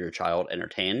to keep your child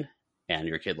entertained, and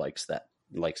your kid likes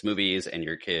movies, and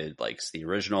your kid likes the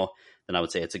original, then I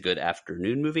would say it's a good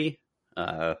afternoon movie.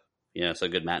 It's a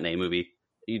good matinee movie.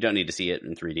 You don't need to see it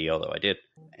in 3D, although I did.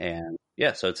 And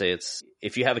yeah, so I'd say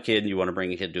if you have a kid and you want to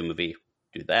bring a kid to a movie,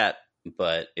 do that.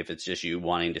 But if it's just you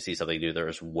wanting to see something new,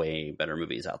 there's way better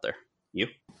movies out there. You?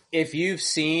 If you've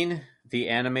seen the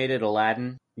animated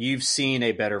Aladdin, you've seen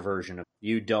a better version of it.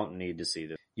 You don't need to see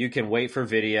this. You can wait for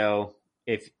video.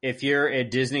 If you're a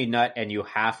Disney nut and you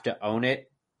have to own it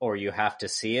or you have to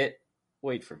see it,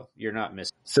 wait for it. You're not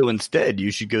missing. So instead, you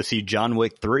should go see John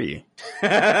Wick 3.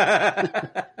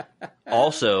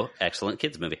 Also, excellent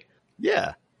kids movie.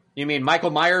 Yeah. You mean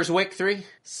Michael Myers Wick 3?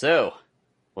 So,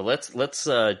 well, let's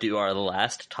do our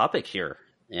last topic here.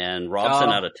 And Rob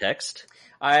sent out a text.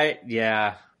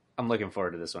 I'm looking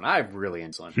forward to this one. I really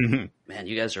enjoyed it. Man,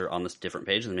 you guys are on this different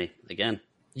page than me again.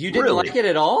 You didn't like it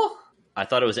at all? I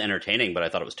thought it was entertaining, but I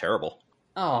thought it was terrible.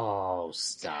 Oh,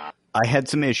 stop. I had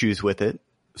some issues with it.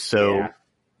 So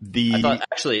I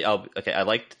actually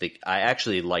liked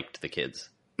the kids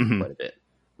quite a bit.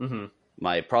 Mm-hmm.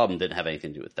 My problem didn't have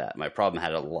anything to do with that. My problem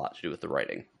had a lot to do with the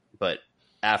writing. But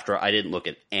after, I didn't look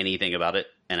at anything about it,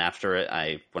 and after it,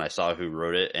 when I saw who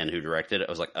wrote it and who directed it,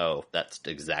 I was like, oh, that's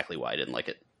exactly why I didn't like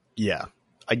it. Yeah,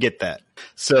 I get that.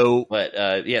 So, but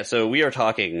so we are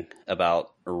talking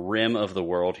about Rim of the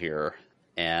World here,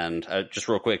 and just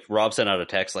real quick, Rob sent out a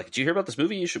text like, "Did you hear about this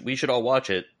movie? We should all watch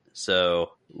it."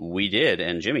 So we did,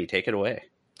 and Jimmy, take it away.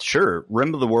 Sure.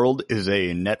 Rim of the World is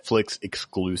a Netflix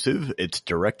exclusive. It's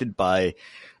directed by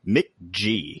Mick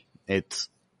G. It's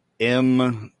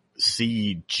MCG.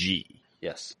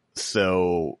 Yes.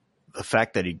 So the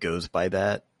fact that he goes by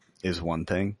that is one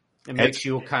thing. It makes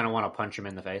you kind of want to punch him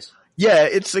in the face. Yeah,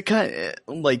 it's the kind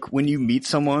like when you meet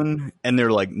someone and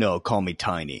they're like, "No, call me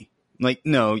Tiny." Like,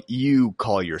 no, you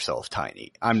call yourself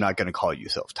Tiny. I'm not going to call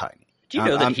yourself Tiny. Do you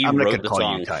know that he I'm not wrote gonna the call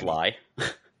song you Tiny. "Fly"?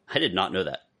 I did not know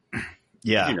that.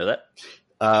 Yeah. Did you know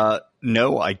that?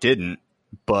 No, I didn't.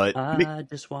 But I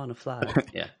just want to fly.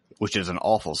 Yeah. which is an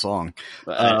awful song.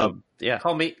 Yeah.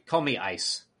 Call me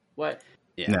Ice. What?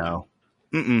 Yeah. No.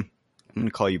 I'm going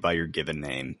to call you by your given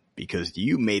name because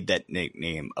you made that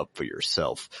nickname up for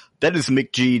yourself. That is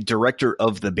Mick G, director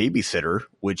of The Babysitter,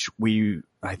 which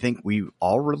I think we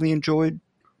all really enjoyed,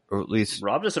 or at least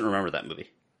Rob doesn't remember that movie.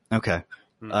 Okay.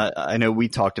 I know we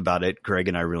talked about it. Greg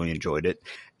and I really enjoyed it.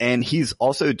 And he's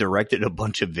also directed a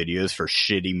bunch of videos for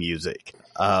shitty music.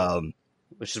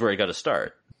 Which is where he got to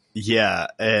start. Yeah,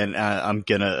 and I'm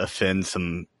going to offend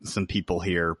some people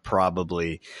here,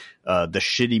 probably. The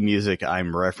shitty music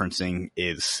I'm referencing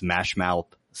is Smash Mouth,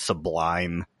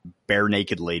 Sublime, Bare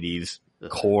Naked Ladies,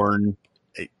 Korn.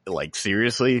 Like,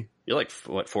 seriously? You're like,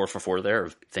 what, 4 for 4 there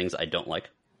of things I don't like?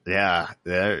 Yeah,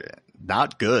 they're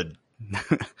not good.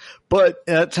 But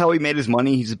that's how he made his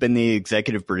money. He's been the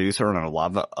executive producer on a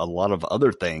lot of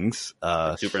other things.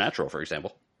 Supernatural, for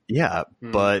example. Yeah,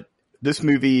 but this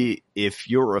movie, if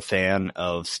you're a fan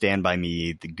of Stand By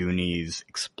Me, The Goonies,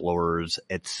 Explorers,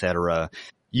 etc.,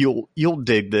 you'll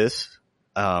dig this.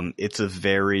 It's a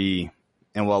very,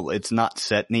 and while it's not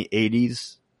set in the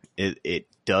 80s, it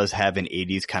does have an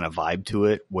 80s kind of vibe to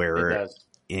it, where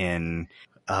in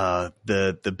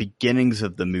the beginnings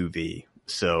of the movie.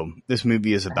 So this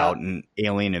movie is about an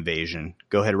alien invasion.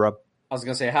 Go ahead, Rob. I was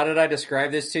going to say, how did I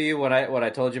describe this to you when I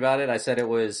told you about it? I said it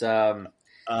was let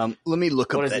me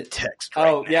look up that text.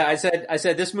 Right yeah, I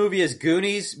said this movie is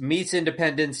Goonies meets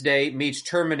Independence Day meets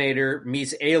Terminator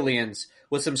meets Aliens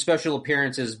with some special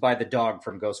appearances by the dog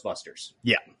from Ghostbusters.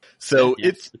 Yeah. So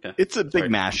Yeah. it's a big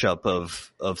mashup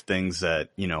of things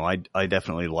that, I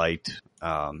definitely liked.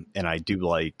 And I do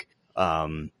like,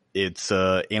 it's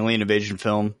a alien invasion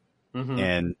film. Mm-hmm.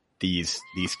 And these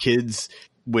kids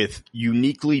with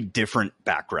uniquely different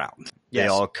backgrounds, they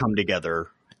all come together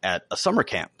at a summer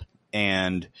camp,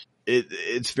 and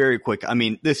it's very quick. I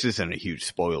mean, this isn't a huge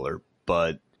spoiler,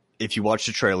 but if you watch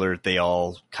the trailer, they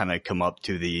all kind of come up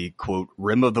to the quote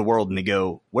rim of the world, and they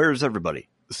go, "Where's everybody?"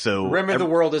 So Rim of the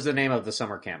World is the name of the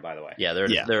summer camp, by the way. Yeah,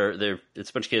 they're it's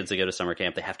a bunch of kids that go to summer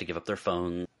camp. They have to give up their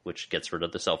phone, which gets rid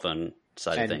of the cell phone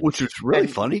side of things. Which was really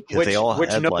funny because they all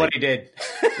had nobody did.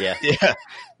 Yeah, yeah,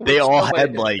 they all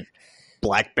had like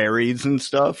Blackberries and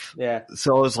stuff. Yeah.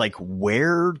 So I was like,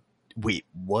 wait,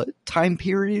 what time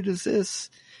period is this?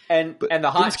 And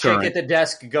the hot chick at the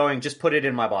desk going, just put it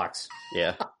in my box.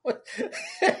 Yeah.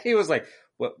 He was like,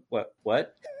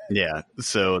 what? Yeah.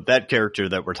 So that character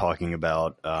that we're talking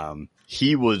about,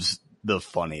 he was the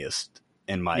funniest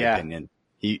in my opinion.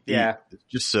 He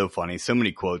just so funny. So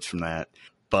many quotes from that.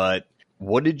 But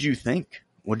what did you think?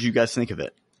 What did you guys think of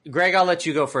it? Greg, I'll let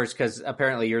you go first because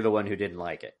apparently you're the one who didn't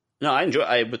like it. No, I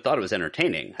thought it was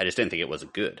entertaining. I just didn't think it was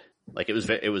good. Like it was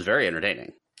very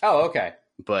entertaining. Oh, okay.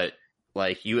 But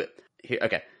like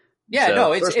okay. Yeah, so,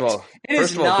 no, it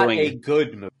is not a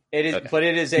good movie. It is, but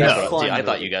it is a fun. I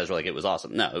thought movie. you guys were like it was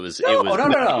awesome. No, it was No.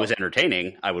 It was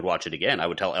entertaining. I would watch it again. I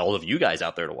would tell all of you guys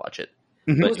out there to watch it.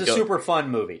 It was a super fun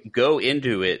movie. Go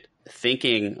into it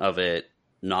thinking of it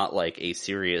not like a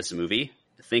serious movie.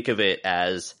 Think of it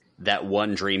as that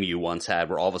one dream you once had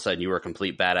where all of a sudden you were a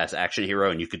complete badass action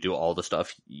hero and you could do all the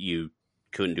stuff you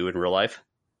couldn't do in real life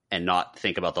and not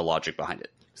think about the logic behind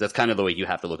it. So that's kind of the way you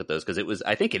have to look at those because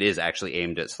I think it is actually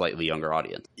aimed at slightly younger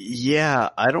audience. Yeah,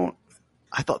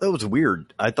 I thought that was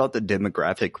weird. I thought the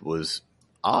demographic was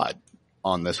odd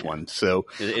on this one. So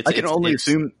I can only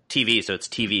assume TV, so it's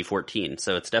TV 14.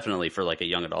 So it's definitely for like a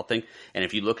young adult thing. And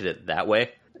if you look at it that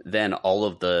way, then all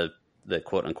of the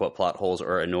quote unquote plot holes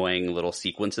or annoying little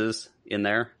sequences in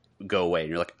there go away. And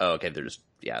you're like, oh, okay,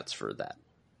 it's for that.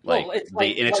 Like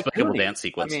the inexplicable dance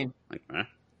sequence. I mean,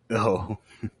 oh,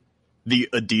 the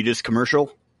Adidas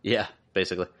commercial. Yeah,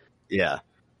 basically. Yeah.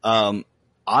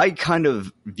 I kind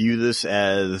of view this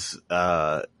as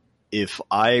if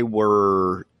I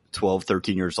were 12,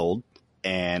 13 years old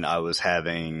and I was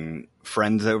having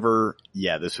friends over,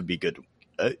 this would be good,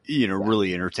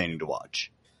 really entertaining to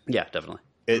watch. Yeah, definitely.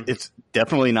 It's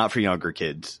definitely not for younger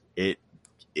kids.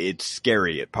 It's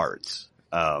scary at parts.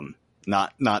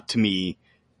 Not to me,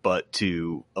 but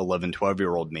to 11,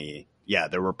 12-year-old me. Yeah,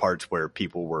 there were parts where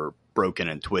people were broken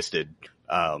and twisted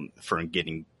from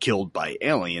getting killed by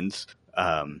aliens.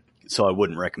 So I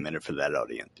wouldn't recommend it for that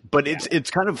audience. But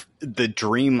it's kind of the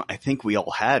dream I think we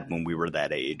all had when we were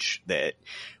that age, that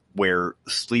where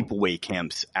sleepaway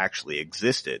camps actually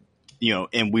existed,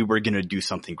 and we were going to do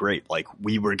something great. Like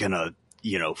we were going to,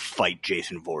 fight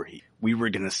Jason Voorhees. We were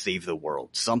going to save the world.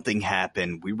 Something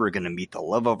happened. We were going to meet the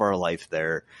love of our life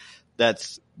there.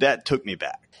 That took me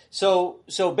back. So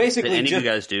basically, did any of you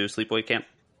guys do sleepaway camp?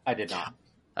 I did not.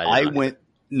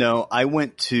 I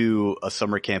went to a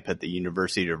summer camp at the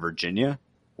University of Virginia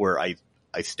where I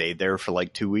stayed there for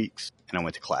like 2 weeks, and I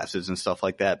went to classes and stuff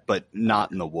like that, but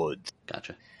not in the woods.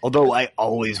 Gotcha. Although I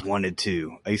always wanted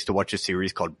to. I used to watch a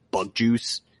series called Bug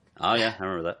Juice. Oh yeah, I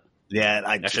remember that. Yeah,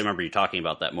 I actually remember you talking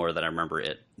about that more than I remember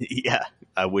it. Yeah,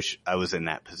 I wish I was in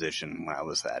that position when I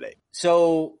was that age.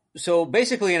 So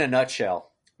basically, in a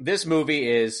nutshell, this movie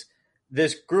is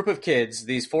this group of kids,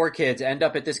 these 4 kids, end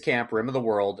up at this camp, Rim of the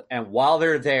World, and while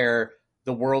they're there,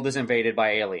 the world is invaded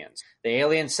by aliens. The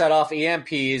aliens set off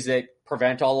EMPs that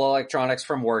prevent all electronics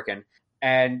from working,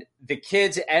 and the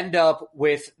kids end up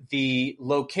with the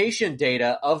location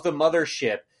data of the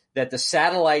mothership that the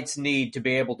satellites need to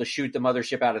be able to shoot the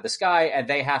mothership out of the sky, and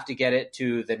they have to get it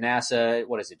to the NASA,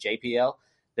 JPL?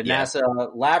 The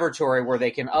NASA laboratory where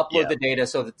they can upload the data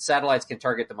so that the satellites can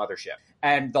target the mothership.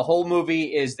 And the whole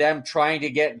movie is them trying to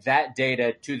get that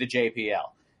data to the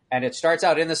JPL. And it starts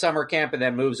out in the summer camp and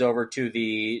then moves over to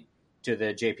the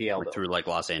JPL. Or through like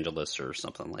Los Angeles or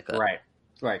something like that. Right,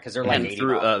 because they're like and 80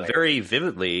 through miles away. very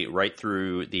vividly right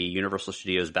through the Universal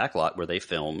Studios backlot where they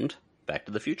filmed Back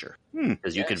to the Future.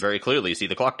 Because you could very clearly see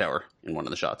the clock tower in one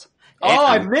of the shots.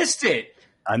 I missed it!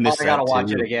 I gotta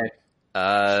watch it again.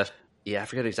 Yeah, I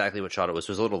forget exactly what shot it was. It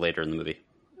was a little later in the movie.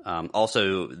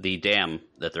 Also, the dam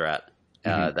that they're at,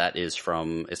 that is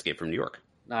from Escape from New York.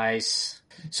 Nice.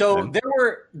 So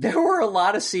there were a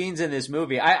lot of scenes in this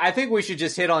movie. I think we should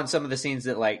just hit on some of the scenes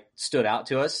that like stood out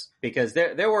to us, because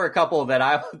there were a couple that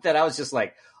I was just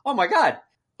like, oh my god.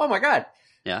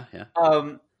 Yeah.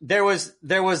 There was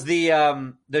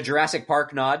the Jurassic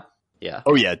Park nod. Yeah.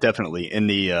 Oh yeah, definitely in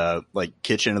the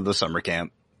kitchen of the summer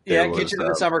camp. Kitchen of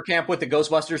the summer camp with the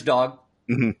Ghostbusters dog.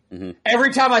 Mm-hmm. Mm-hmm.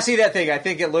 Every time I see that thing, I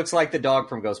think it looks like the dog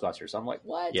from Ghostbusters. I'm like,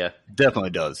 what? Yeah, definitely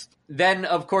does. Then,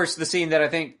 of course, the scene that I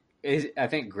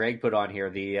think Greg put on here,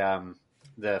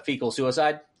 the fecal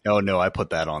suicide. Oh no, I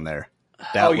put that on there.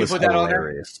 That was put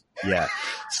hilarious. That on there? Yeah.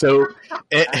 So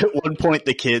at one point,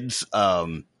 the kids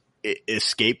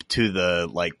escape to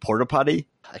the porta potty.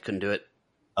 I couldn't do it.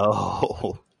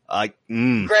 Oh,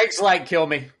 Greg's like, kill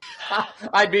me.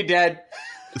 I'd be dead.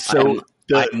 So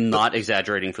I'm not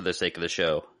exaggerating for the sake of the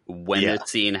show. When the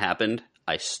scene happened,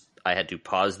 I had to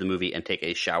pause the movie and take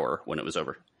a shower when it was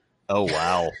over. Oh,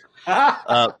 wow.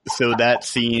 So that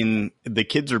scene, the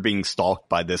kids are being stalked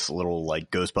by this little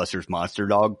Ghostbusters monster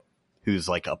dog who's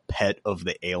like a pet of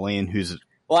the alien who's...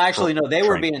 Well, actually, no, they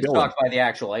were being stalked by the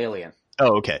actual alien.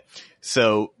 Oh, okay.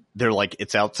 So they're like,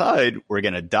 it's outside. We're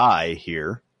going to die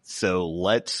here. So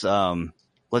let's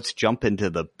jump into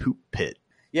the poop pit.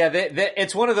 Yeah,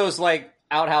 it's one of those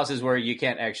outhouses where you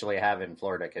can't actually have in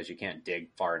Florida because you can't dig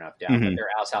far enough down. Mm-hmm. But their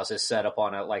outhouse is set up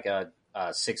on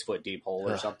a 6 foot deep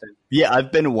hole or something. Yeah, I've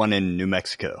been to one in New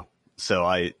Mexico. So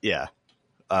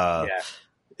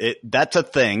that's a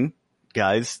thing,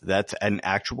 guys. That's an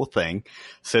actual thing.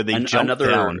 So they jump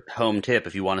another down. Home tip: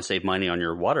 if you want to save money on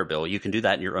your water bill, you can do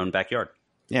that in your own backyard.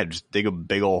 Yeah, just dig a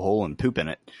big old hole and poop in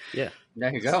it. Yeah,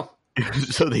 there you go.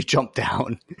 So they jump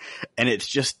down, and it's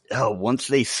just once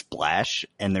they splash,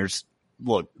 and there's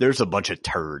a bunch of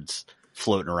turds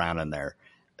floating around in there,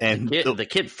 and the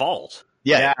kid falls.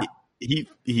 Yeah.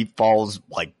 He falls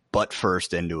butt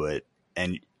first into it,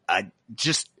 and I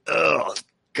just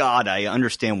God, I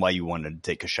understand why you wanted to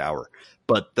take a shower,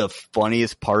 but the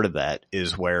funniest part of that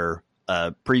is where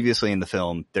previously in the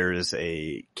film there is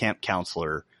a camp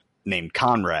counselor named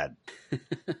Conrad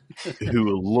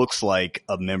who looks like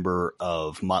a member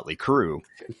of Motley Crue.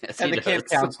 Yes, and the camp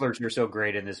counselors are so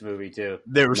great in this movie too.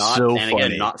 They were so funny.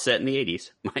 Again, not set in the 80s,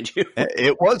 mind you.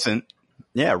 It wasn't.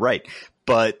 Yeah, right.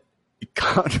 But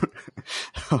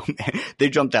they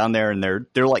jump down there and they're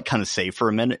kind of safe for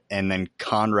a minute, and then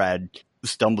Conrad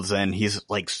stumbles in. He's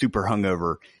super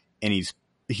hungover, and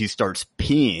he starts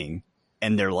peeing,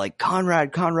 and they're like,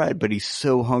 Conrad, but he's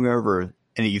so hungover,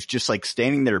 and he's just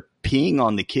standing there peeing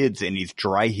on the kids, and he's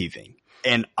dry heaving,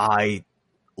 and I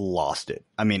lost it.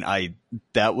 I mean,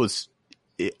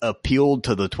 it appealed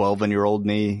to the 12-year-old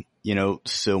me,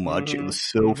 so much. Mm-hmm. It was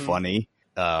so funny.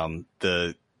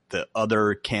 The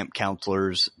other camp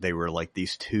counselors, they were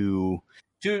these two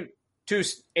 80s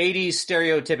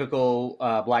stereotypical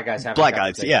black guys having black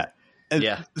guys, yeah. And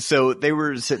Yeah. so they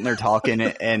were sitting there talking,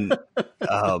 and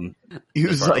he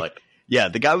was like, yeah,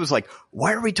 the guy was like,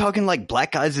 why are we talking like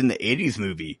black guys in the 80s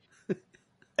movie?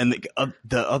 And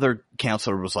the other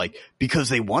counselor was like, because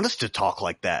they want us to talk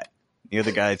like that. The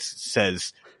other guy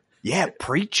says, yeah,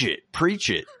 preach it.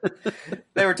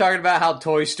 They were talking about how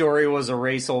Toy Story was a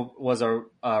racial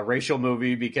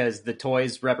movie because the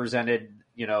toys represented,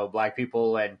 black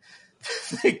people, and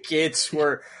the kids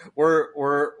were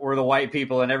the white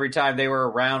people, and every time they were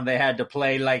around, they had to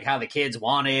play like how the kids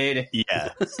wanted. Yeah,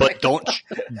 but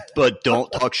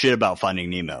don't talk shit about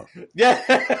Finding Nemo. Yeah,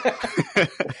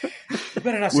 you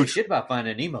better not say shit about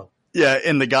Finding Nemo. Yeah,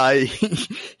 and the guy,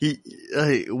 he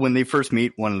when they first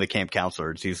meet one of the camp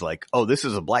counselors, he's like, "Oh, this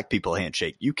is a black people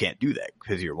handshake. You can't do that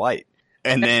because you're white."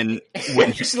 And then when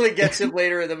actually gets it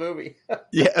later in the movie.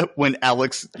 Yeah, when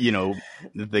Alex,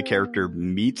 the character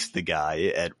meets the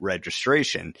guy at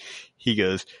registration, he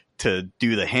goes to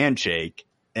do the handshake,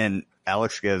 and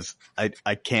Alex goes,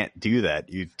 I can't do that.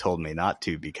 You told me not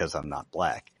to because I'm not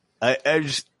black. And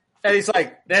he's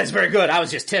like, that's very good. I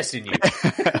was just testing you.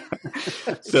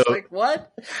 So like,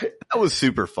 what? That was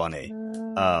super funny.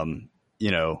 I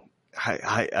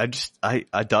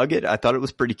dug it. I thought it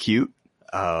was pretty cute.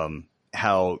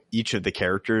 How each of the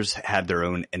characters had their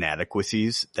own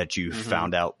inadequacies that you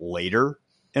found out later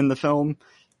in the film.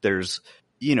 There's,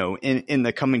 in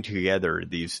the coming together,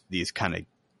 these kind of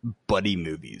buddy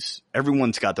movies,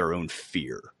 everyone's got their own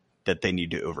fear that they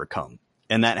need to overcome.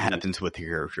 And that happens with the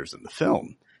characters in the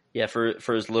film. Yeah,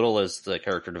 for as little as the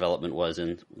character development was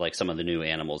in like some of the new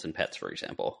animals and pets, for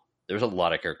example, there's a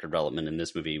lot of character development in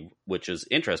this movie, which is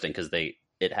interesting because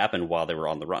it happened while they were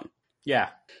on the run. Yeah.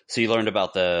 So you learned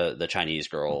about the Chinese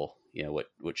girl,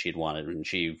 what she'd wanted, and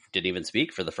she didn't even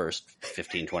speak for the first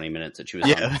 15, 20 minutes that she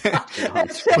was on.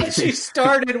 She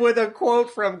started with a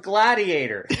quote from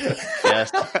Gladiator.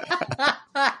 Yes.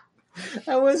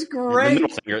 That was great.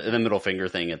 The middle finger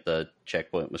thing at the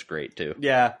checkpoint was great too.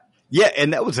 Yeah. Yeah,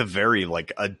 and that was a very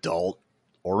like adult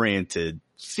oriented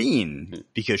scene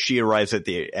because she arrives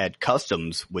at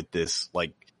customs with this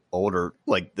like older,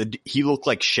 like he looked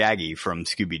like Shaggy from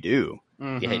Scooby-Doo.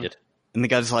 Mm-hmm. Yeah, he did. And the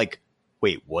guy's like,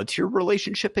 wait, what's your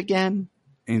relationship again?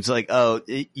 And he's like, oh,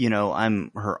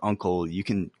 I'm her uncle. You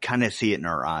can kind of see it in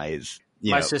her eyes.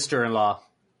 My sister-in-law.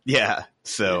 Yeah.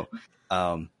 So,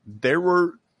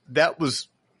 that was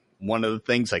one of the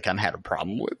things I kind of had a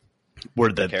problem with.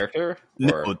 Were the character?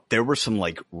 No, there were some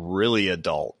like really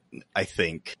adult, I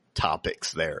think,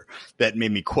 topics there that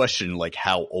made me question like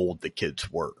how old the kids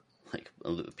were.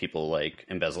 Like people like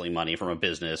embezzling money from a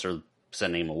business or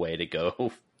sending them away to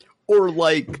go. Or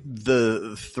like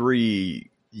the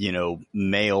three,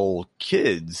 male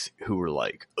kids who were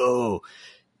like, oh,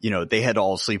 they had to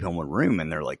all sleep in one room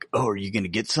and they're like, oh, are you going to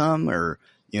get some or,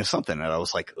 something. And I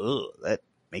was like, oh, that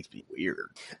makes me weird.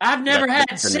 I've never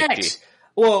had sex.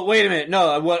 Well, wait a minute.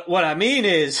 No, what I mean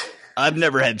is I've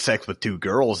never had sex with two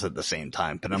girls at the same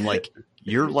time, but I'm like,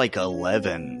 you're like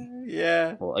 11.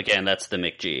 Yeah. Well, again, that's the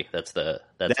McG. That's the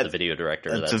video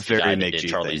director. That's a very the guy that McG did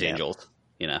Charlie's thing, yeah. Angels.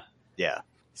 Yeah.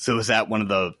 So is that one of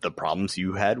the problems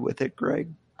you had with it,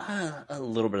 Greg? A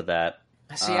little bit of that.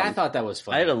 See, I thought that was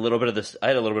funny. I had a little bit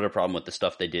of problem with the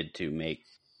stuff they did to make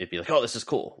it be like, oh, this is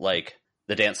cool. Like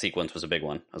the dance sequence was a big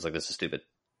one. I was like, this is stupid,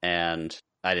 and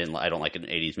I don't like it in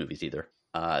 80s movies either.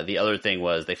 The other thing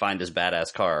was they find this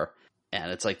badass car,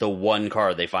 and it's like the one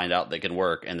car they find out that can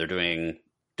work, and they're doing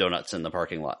donuts in the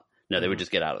parking lot. No, they would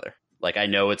just get out of there. Like, I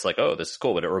know it's like, oh, this is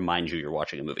cool, but it reminds you you're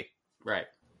watching a movie. Right.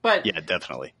 But yeah,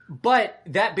 definitely. But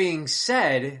that being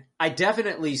said, I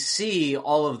definitely see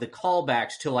all of the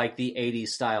callbacks to like the 80s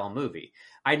style movie.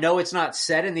 I know it's not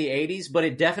set in the 80s, but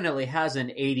it definitely has an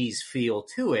 80s feel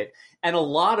to it. And a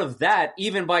lot of that,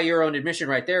 even by your own admission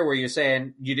right there, where you're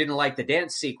saying you didn't like the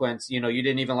dance sequence, you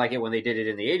didn't even like it when they did it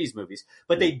in the 80s movies,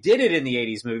 but they did it in the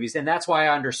 80s movies, and that's why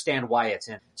I understand why it's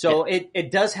in. So it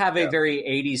does have a very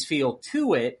 80s feel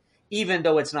to it, even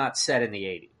though it's not set in the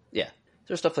 80s. Yeah.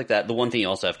 There's stuff like that. The one thing you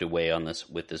also have to weigh on this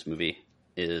with this movie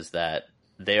is that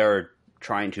they are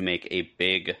trying to make a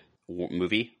big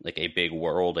movie, like a big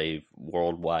a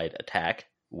worldwide attack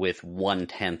with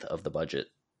 1/10 of the budget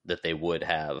that they would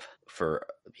have for,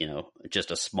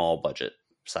 just a small budget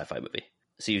sci-fi movie.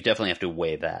 So you definitely have to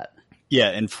weigh that. Yeah,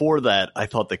 and for that, I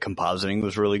thought the compositing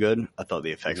was really good. I thought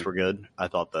the effects were good. I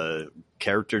thought the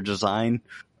character design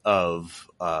of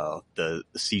the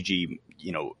CG,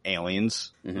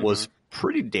 aliens was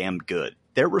pretty damn good.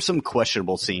 There were some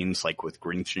questionable scenes, like with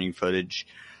green screen footage,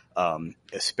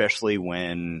 especially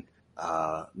when,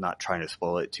 not trying to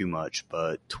spoil it too much,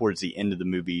 but towards the end of the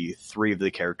movie, 3 of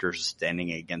the characters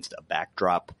standing against a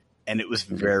backdrop, and it was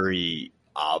very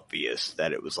obvious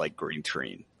that it was like green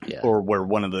screen. Yeah. Or where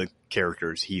one of the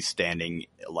characters, he's standing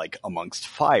like amongst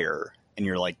fire, and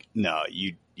you're like, no,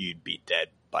 you'd be dead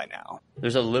by now.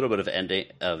 There's a little bit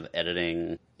of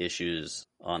editing issues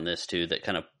on this too that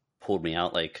kind of pulled me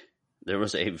out. Like, there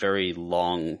was a very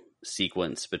long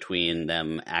sequence between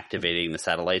them activating the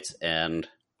satellites and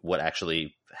what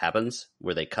actually happens,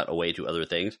 where they cut away to other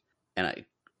things.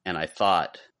 And I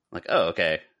thought, like, oh,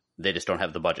 okay, they just don't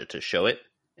have the budget to show it,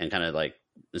 and kind of like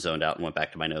zoned out and went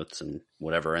back to my notes and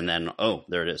whatever. And then, oh,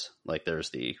 there it is. Like, there's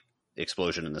the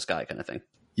explosion in the sky kind of thing.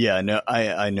 Yeah, no,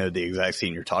 I know the exact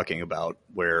scene you're talking about,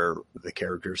 where the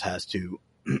characters has to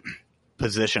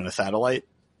position a satellite,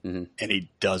 and he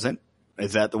doesn't.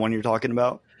 Is that the one you're talking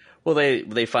about? Well,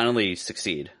 they finally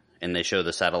succeed, and they show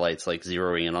the satellites like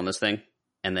zeroing in on this thing,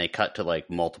 and they cut to like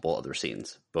multiple other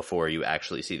scenes before you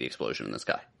actually see the explosion in the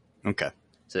sky. Okay.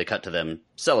 So they cut to them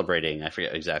celebrating. I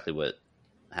forget exactly what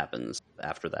happens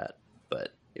after that, but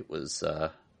it was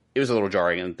a little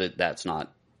jarring, and that's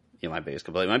not my biggest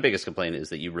complaint. My biggest complaint is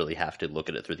that you really have to look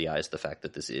at it through the eyes of the fact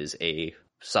that this is a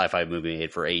sci-fi movie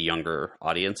made for a younger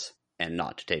audience, and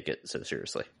not to take it so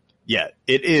seriously. Yeah,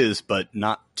 it is, but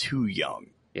not too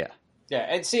young. Yeah. Yeah,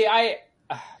 and see,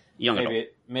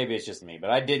 maybe it's just me,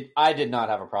 but I did not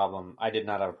have a problem. I did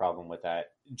not have a problem with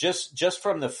that. Just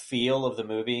from the feel of the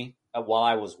movie while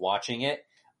I was watching it,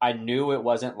 I knew it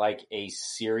wasn't like a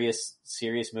serious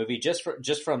movie. Just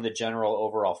from the general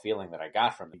overall feeling that I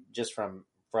got from it, just from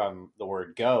the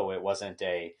word go, it wasn't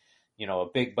a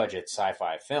big budget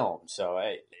sci-fi film. So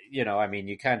you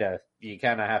kind of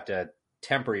have to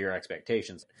temper your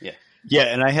expectations. Yeah,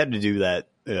 and I had to do that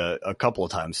a couple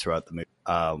of times throughout the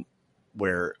movie,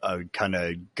 where I would kind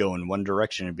of go in one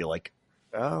direction and be like,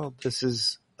 oh, this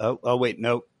is, oh wait,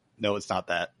 no, it's not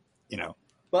that,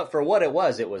 But for what it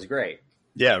was great.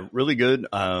 Yeah, really good.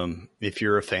 If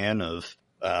you're a fan of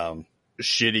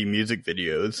shitty music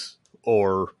videos,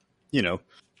 or,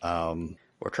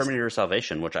 or Terminator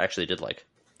Salvation, which I actually did like.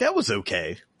 That was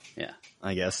okay. Yeah.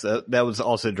 I guess. That was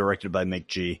also directed by Mick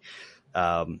G.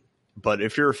 But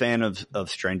if you're a fan of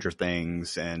Stranger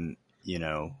Things and,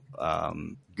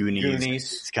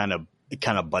 Goonies. It's kind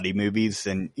of buddy movies,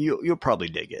 then you'll probably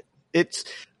dig it.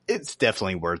 It's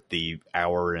definitely worth the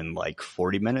hour and like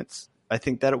 40 minutes, I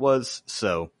think that it was.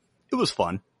 So it was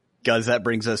fun. Guys, that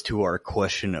brings us to our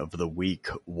question of the week.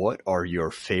 What are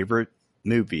your favorite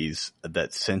movies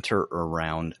that center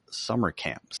around summer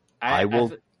camps? I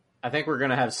think we're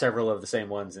going to have several of the same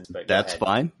ones. That's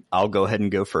fine. I'll go ahead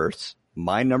and go first.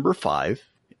 My number 5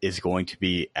 is going to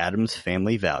be Addams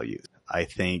Family Values. I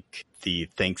think the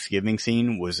Thanksgiving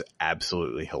scene was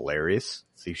absolutely hilarious,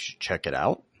 so you should check it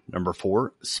out. Number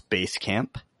 4, Space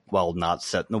Camp. While not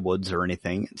set in the woods or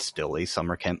anything, it's still a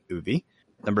summer camp movie.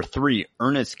 Number 3,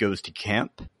 Ernest Goes to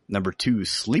Camp. Number 2,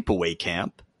 Sleepaway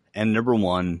Camp. And number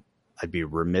 1, I'd be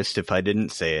remiss if I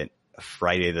didn't say it,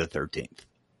 Friday the 13th.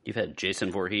 You've had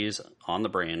Jason Voorhees on the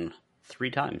brain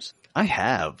 3 times. I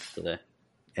have. Today.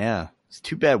 Yeah. It's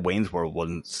too bad Wayne's World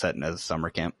wasn't set in a summer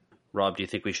camp. Rob, do you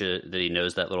think that he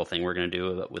knows that little thing we're going to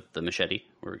do with the machete?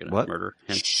 We're going to murder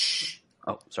him? Shh.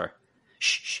 Oh, sorry.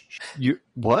 Shh. You,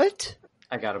 what?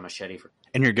 I got a machete for...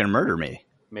 And you're going to murder me?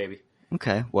 Maybe.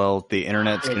 Okay. Well, the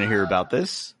internet's going to hear about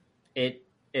this. It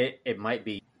might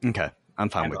be. Okay. I'm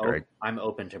fine with Greg. I'm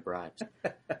open to bribes.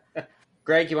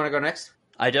 Greg, you want to go next?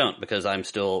 I don't, because I'm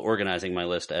still organizing my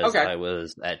list as I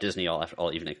was at Disney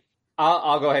all evening.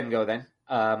 I'll go ahead and go then.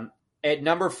 At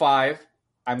number 5,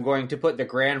 I'm going to put the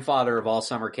grandfather of all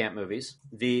summer camp movies,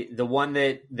 the one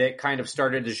that kind of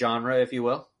started the genre, if you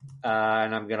will.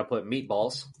 And I'm going to put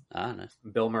Meatballs. Nice.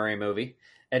 Bill Murray movie.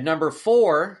 At number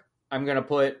 4, I'm going to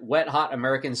put Wet Hot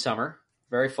American Summer.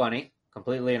 Very funny,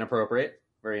 completely inappropriate,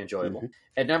 very enjoyable. Mm-hmm.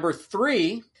 At number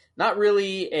 3, not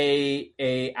really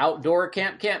a outdoor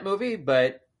camp movie,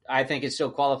 but I think it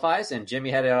still qualifies, and Jimmy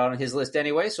had it on his list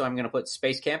anyway, so I'm going to put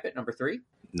Space Camp at number 3.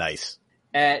 Nice.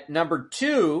 At number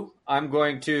 2, I'm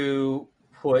going to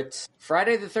put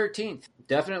Friday the 13th.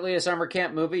 Definitely a summer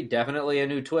camp movie, definitely a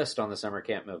new twist on the summer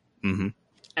camp movie. Mm-hmm.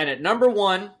 And at number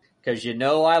 1, because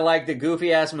I like the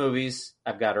goofy-ass movies,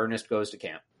 I've got Ernest Goes to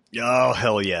Camp. Oh,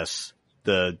 hell yes.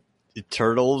 The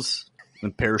turtles, the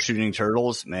parachuting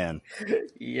turtles, man.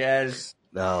 Yes.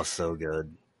 Oh, so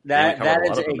good. That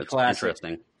is a classic.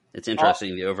 It's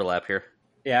interesting the overlap here.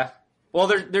 Yeah. Well,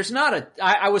 there's not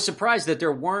I was surprised that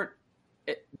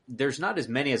there's not as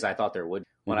many as I thought there would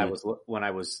when I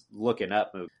was looking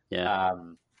up movies. Yeah.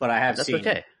 But I have That's seen.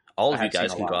 Okay. All of you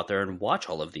guys can go out there and watch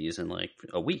all of these in like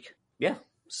a week. Yeah.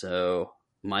 So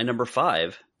my number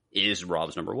 5 is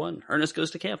Rob's number 1. Ernest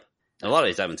Goes to Camp. A lot of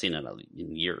these I haven't seen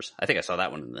in years. I think I saw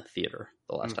that one in the theater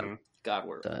the last time. God,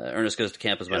 we're Ernest Goes to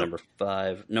Camp is my number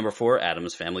 5. Number 4,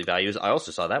 Adam's Family Values. I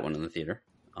also saw that one in the theater.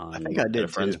 I think I did at a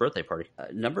friend's too. birthday party.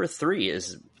 Number 3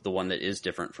 is the one that is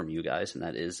different from you guys, and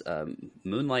that is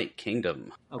Moonlight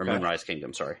Kingdom. Or Moonrise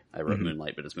Kingdom, sorry. I wrote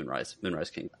Moonlight, but it's Moonrise. Moonrise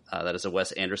Kingdom. That is a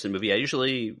Wes Anderson movie. I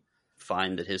usually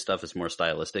find that his stuff is more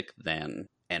stylistic than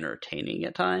entertaining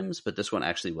at times, but this one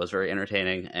actually was very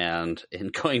entertaining. And in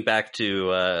going back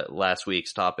to last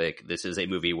week's topic, this is a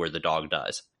movie where the dog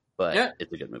dies, but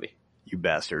it's a good movie. You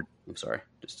bastard. I'm sorry.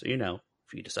 Just so you know,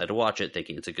 if you decide to watch it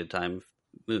thinking it's a good time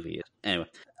movie. Anyway,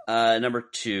 number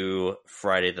 2,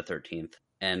 Friday the 13th.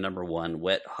 And number 1,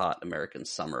 Wet Hot American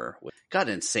Summer. Got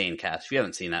an insane cast. If you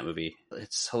haven't seen that movie,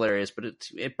 it's hilarious, but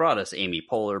it brought us Amy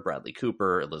Poehler, Bradley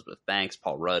Cooper, Elizabeth Banks,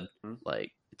 Paul Rudd.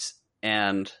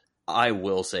 And I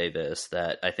will say this,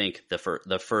 that I think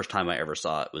the first time I ever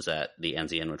saw it was at the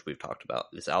NZN, which we've talked about.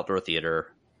 This outdoor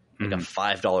theater, like a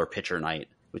 $5 picture night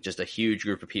with just a huge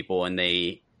group of people, and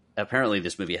apparently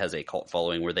this movie has a cult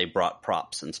following where they brought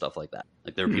props and stuff like that.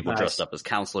 Like there were people dressed up as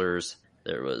counselors.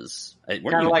 There was kind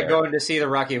of like going to see the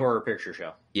Rocky Horror Picture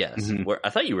Show. Yes, I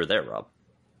thought you were there, Rob.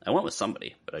 I went with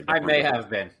somebody, but I may have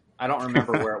been. I don't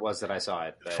remember where it was that I saw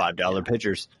it. But, $5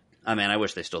 pictures. I mean, I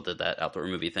wish they still did that outdoor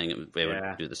movie thing. They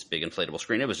would do this big inflatable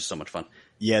screen. It was just so much fun.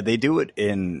 Yeah, they do it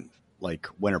in like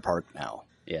Winter Park now.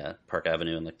 Yeah, Park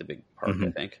Avenue and like the big park, I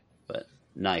think. But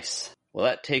nice. Well,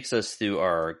 that takes us through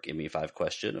our Give Me 5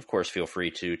 question. Of course, feel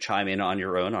free to chime in on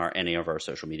your own or any of our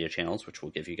social media channels, which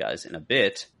we'll give you guys in a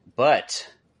bit. But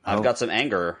I've got some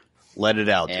anger. Let it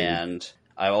out, and dude.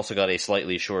 I also got a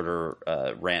slightly shorter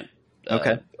rant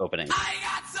opening. I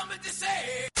got something to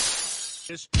say.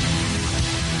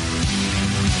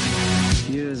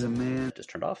 Here's a man. Just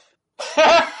turned off.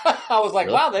 I was like,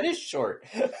 wow, that is short.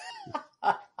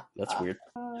 That's weird.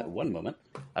 One moment.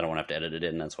 I don't want to have to edit it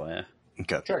in. That's why.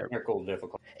 Okay. Technical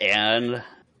difficulty. And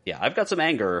yeah, I've got some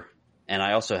anger, and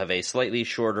I also have a slightly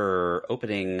shorter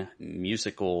opening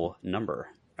musical number.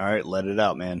 All right, let it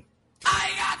out, man. I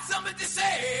got something to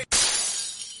say.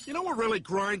 You know what really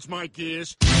grinds my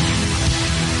gears?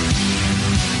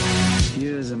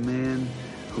 Here's a man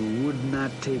who would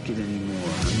not take it anymore.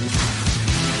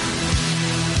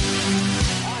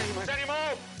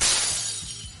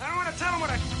 I don't want to tell him what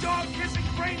a dog-kissing,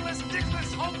 brainless,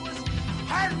 dickless, hopeless,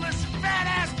 heartless,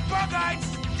 fat-ass, bug-eyed,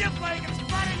 stiff-legged,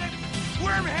 spotted-lipped,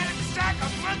 worm-headed sack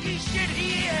of monkey shit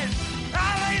he is.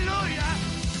 Hallelujah!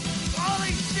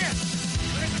 Holy shit!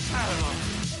 Where's the Tylenol?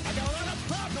 I got a lot of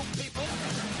problem, people.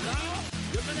 Now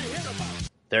you're gonna hear about.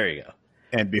 There you go.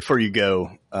 And before you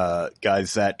go,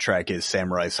 guys, that track is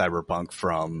Samurai Cyberpunk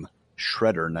from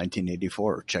Shredder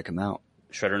 1984. Check him out.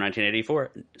 Shredder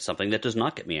 1984, something that does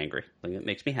not get me angry, something that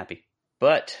makes me happy.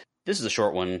 But this is a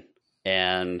short one,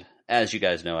 and as you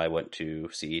guys know, I went to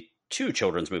see 2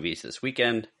 children's movies this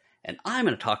weekend, and I'm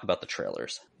going to talk about the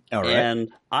trailers. All right. And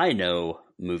I know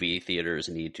movie theaters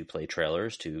need to play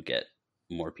trailers to get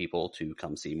more people to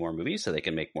come see more movies so they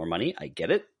can make more money. I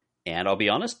get it. And I'll be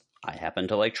honest, I happen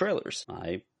to like trailers.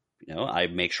 I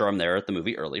make sure I'm there at the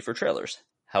movie early for trailers.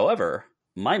 However,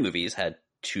 my movies had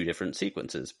 2 different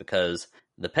sequences because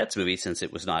the Pets movie, since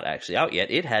it was not actually out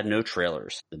yet, it had no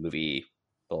trailers. The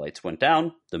lights went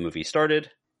down, the movie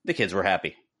started, the kids were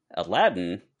happy.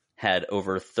 Aladdin had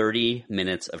over 30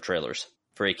 minutes of trailers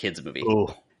for a kids movie. Ooh.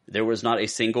 There was not a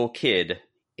single kid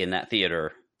in that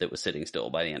theater that was sitting still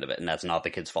by the end of it, and that's not the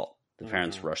kid's fault. The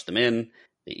parents rushed them in.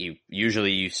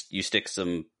 Usually you stick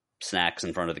some snacks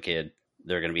in front of the kid,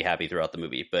 they're going to be happy throughout the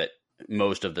movie, but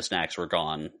most of the snacks were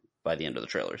gone by the end of the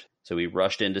trailers. So we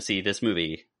rushed in to see this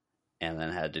movie and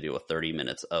then had to deal with 30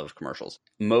 minutes of commercials.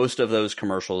 Most of those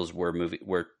commercials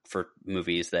were for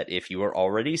movies that if you were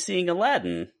already seeing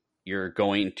Aladdin, you're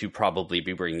going to probably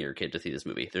be bringing your kid to see this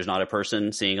movie. There's not a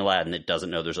person seeing Aladdin that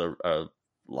doesn't know there's a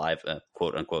live,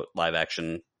 quote unquote, live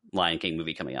action Lion King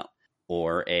movie coming out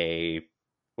or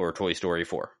Toy Story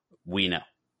 4. We know.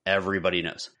 Everybody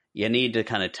knows. You need to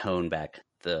kind of tone back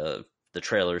the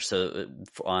trailers so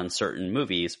on certain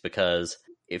movies, because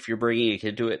if you're bringing a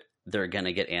kid to it, they're going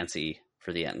to get antsy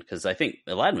for the end. Because I think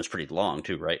Aladdin was pretty long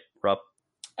too, right, Rob?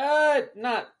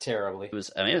 Not terribly.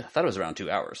 I thought it was around 2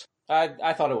 hours.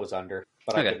 I thought it was under.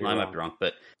 But okay, I might be wrong.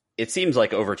 But it seems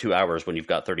like over 2 hours when you've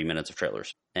got 30 minutes of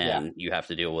trailers. And you have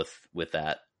to deal with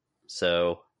that.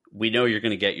 So we know you're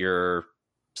going to get your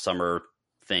summer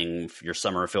thing, your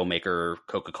summer filmmaker,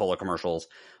 Coca-Cola commercials,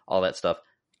 all that stuff.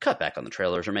 Cut back on the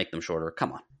trailers or make them shorter.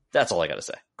 Come on. That's all I got to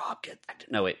say. Rob, get back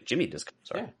to... No, wait. Jimmy just...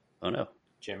 Sorry. Yeah. Oh, no.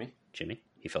 Jimmy?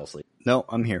 He fell asleep. No,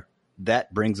 I'm here.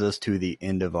 That brings us to the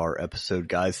end of our episode,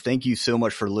 guys. Thank you so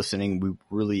much for listening. We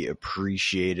really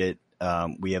appreciate it.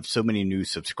 We have so many new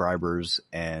subscribers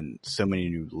and so many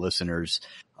new listeners.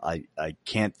 I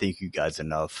can't thank you guys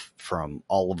enough from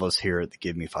all of us here at the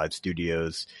Give Me 5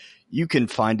 Studios. You can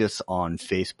find us on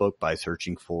Facebook by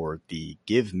searching for the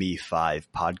Give Me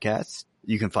 5 podcast.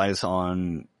 You can find us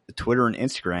on Twitter and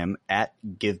Instagram at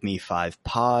Give Me 5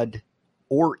 Pod,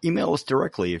 or email us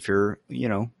directly if you're,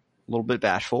 a little bit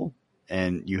bashful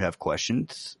and you have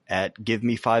questions at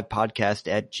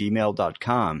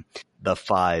giveme5podcast@gmail.com. The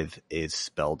 5 is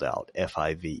spelled out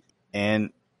FIV.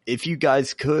 And if you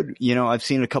guys could, I've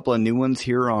seen a couple of new ones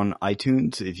here on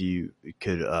iTunes. If you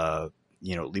could,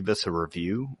 leave us a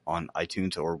review on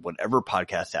iTunes or whatever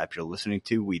podcast app you're listening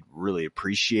to, we'd really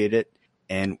appreciate it.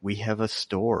 And we have a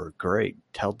store. Great.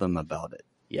 Tell them about it.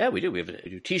 Yeah, we do. We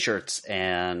do t-shirts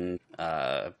and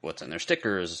what's in there?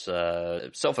 Stickers,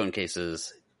 cell phone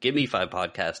cases,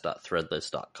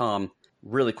 giveme5podcast.threadless.com.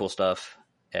 Really cool stuff.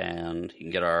 And you can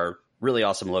get our really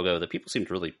awesome logo that people seem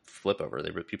to really flip over.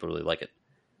 People really like it.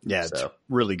 Yeah, it's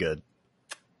really good.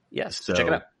 Yes, so check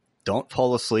it out. Don't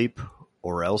fall asleep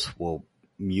or else we'll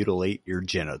mutilate your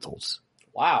genitals.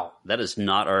 Wow. That is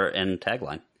not our end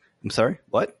tagline. I'm sorry?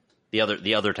 What? The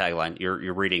other tagline.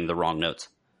 You're reading the wrong notes.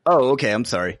 Oh, okay. I'm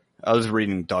sorry. I was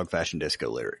reading Dog Fashion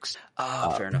Disco lyrics.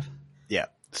 Oh, fair enough. Yeah.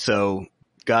 So,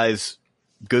 guys,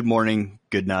 good morning,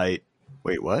 good night.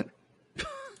 Wait, what?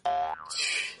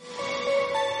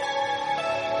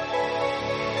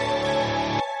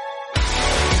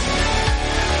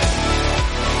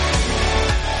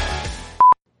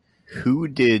 Who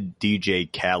did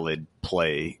DJ Khaled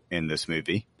play in this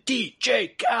movie?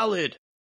 DJ Khaled!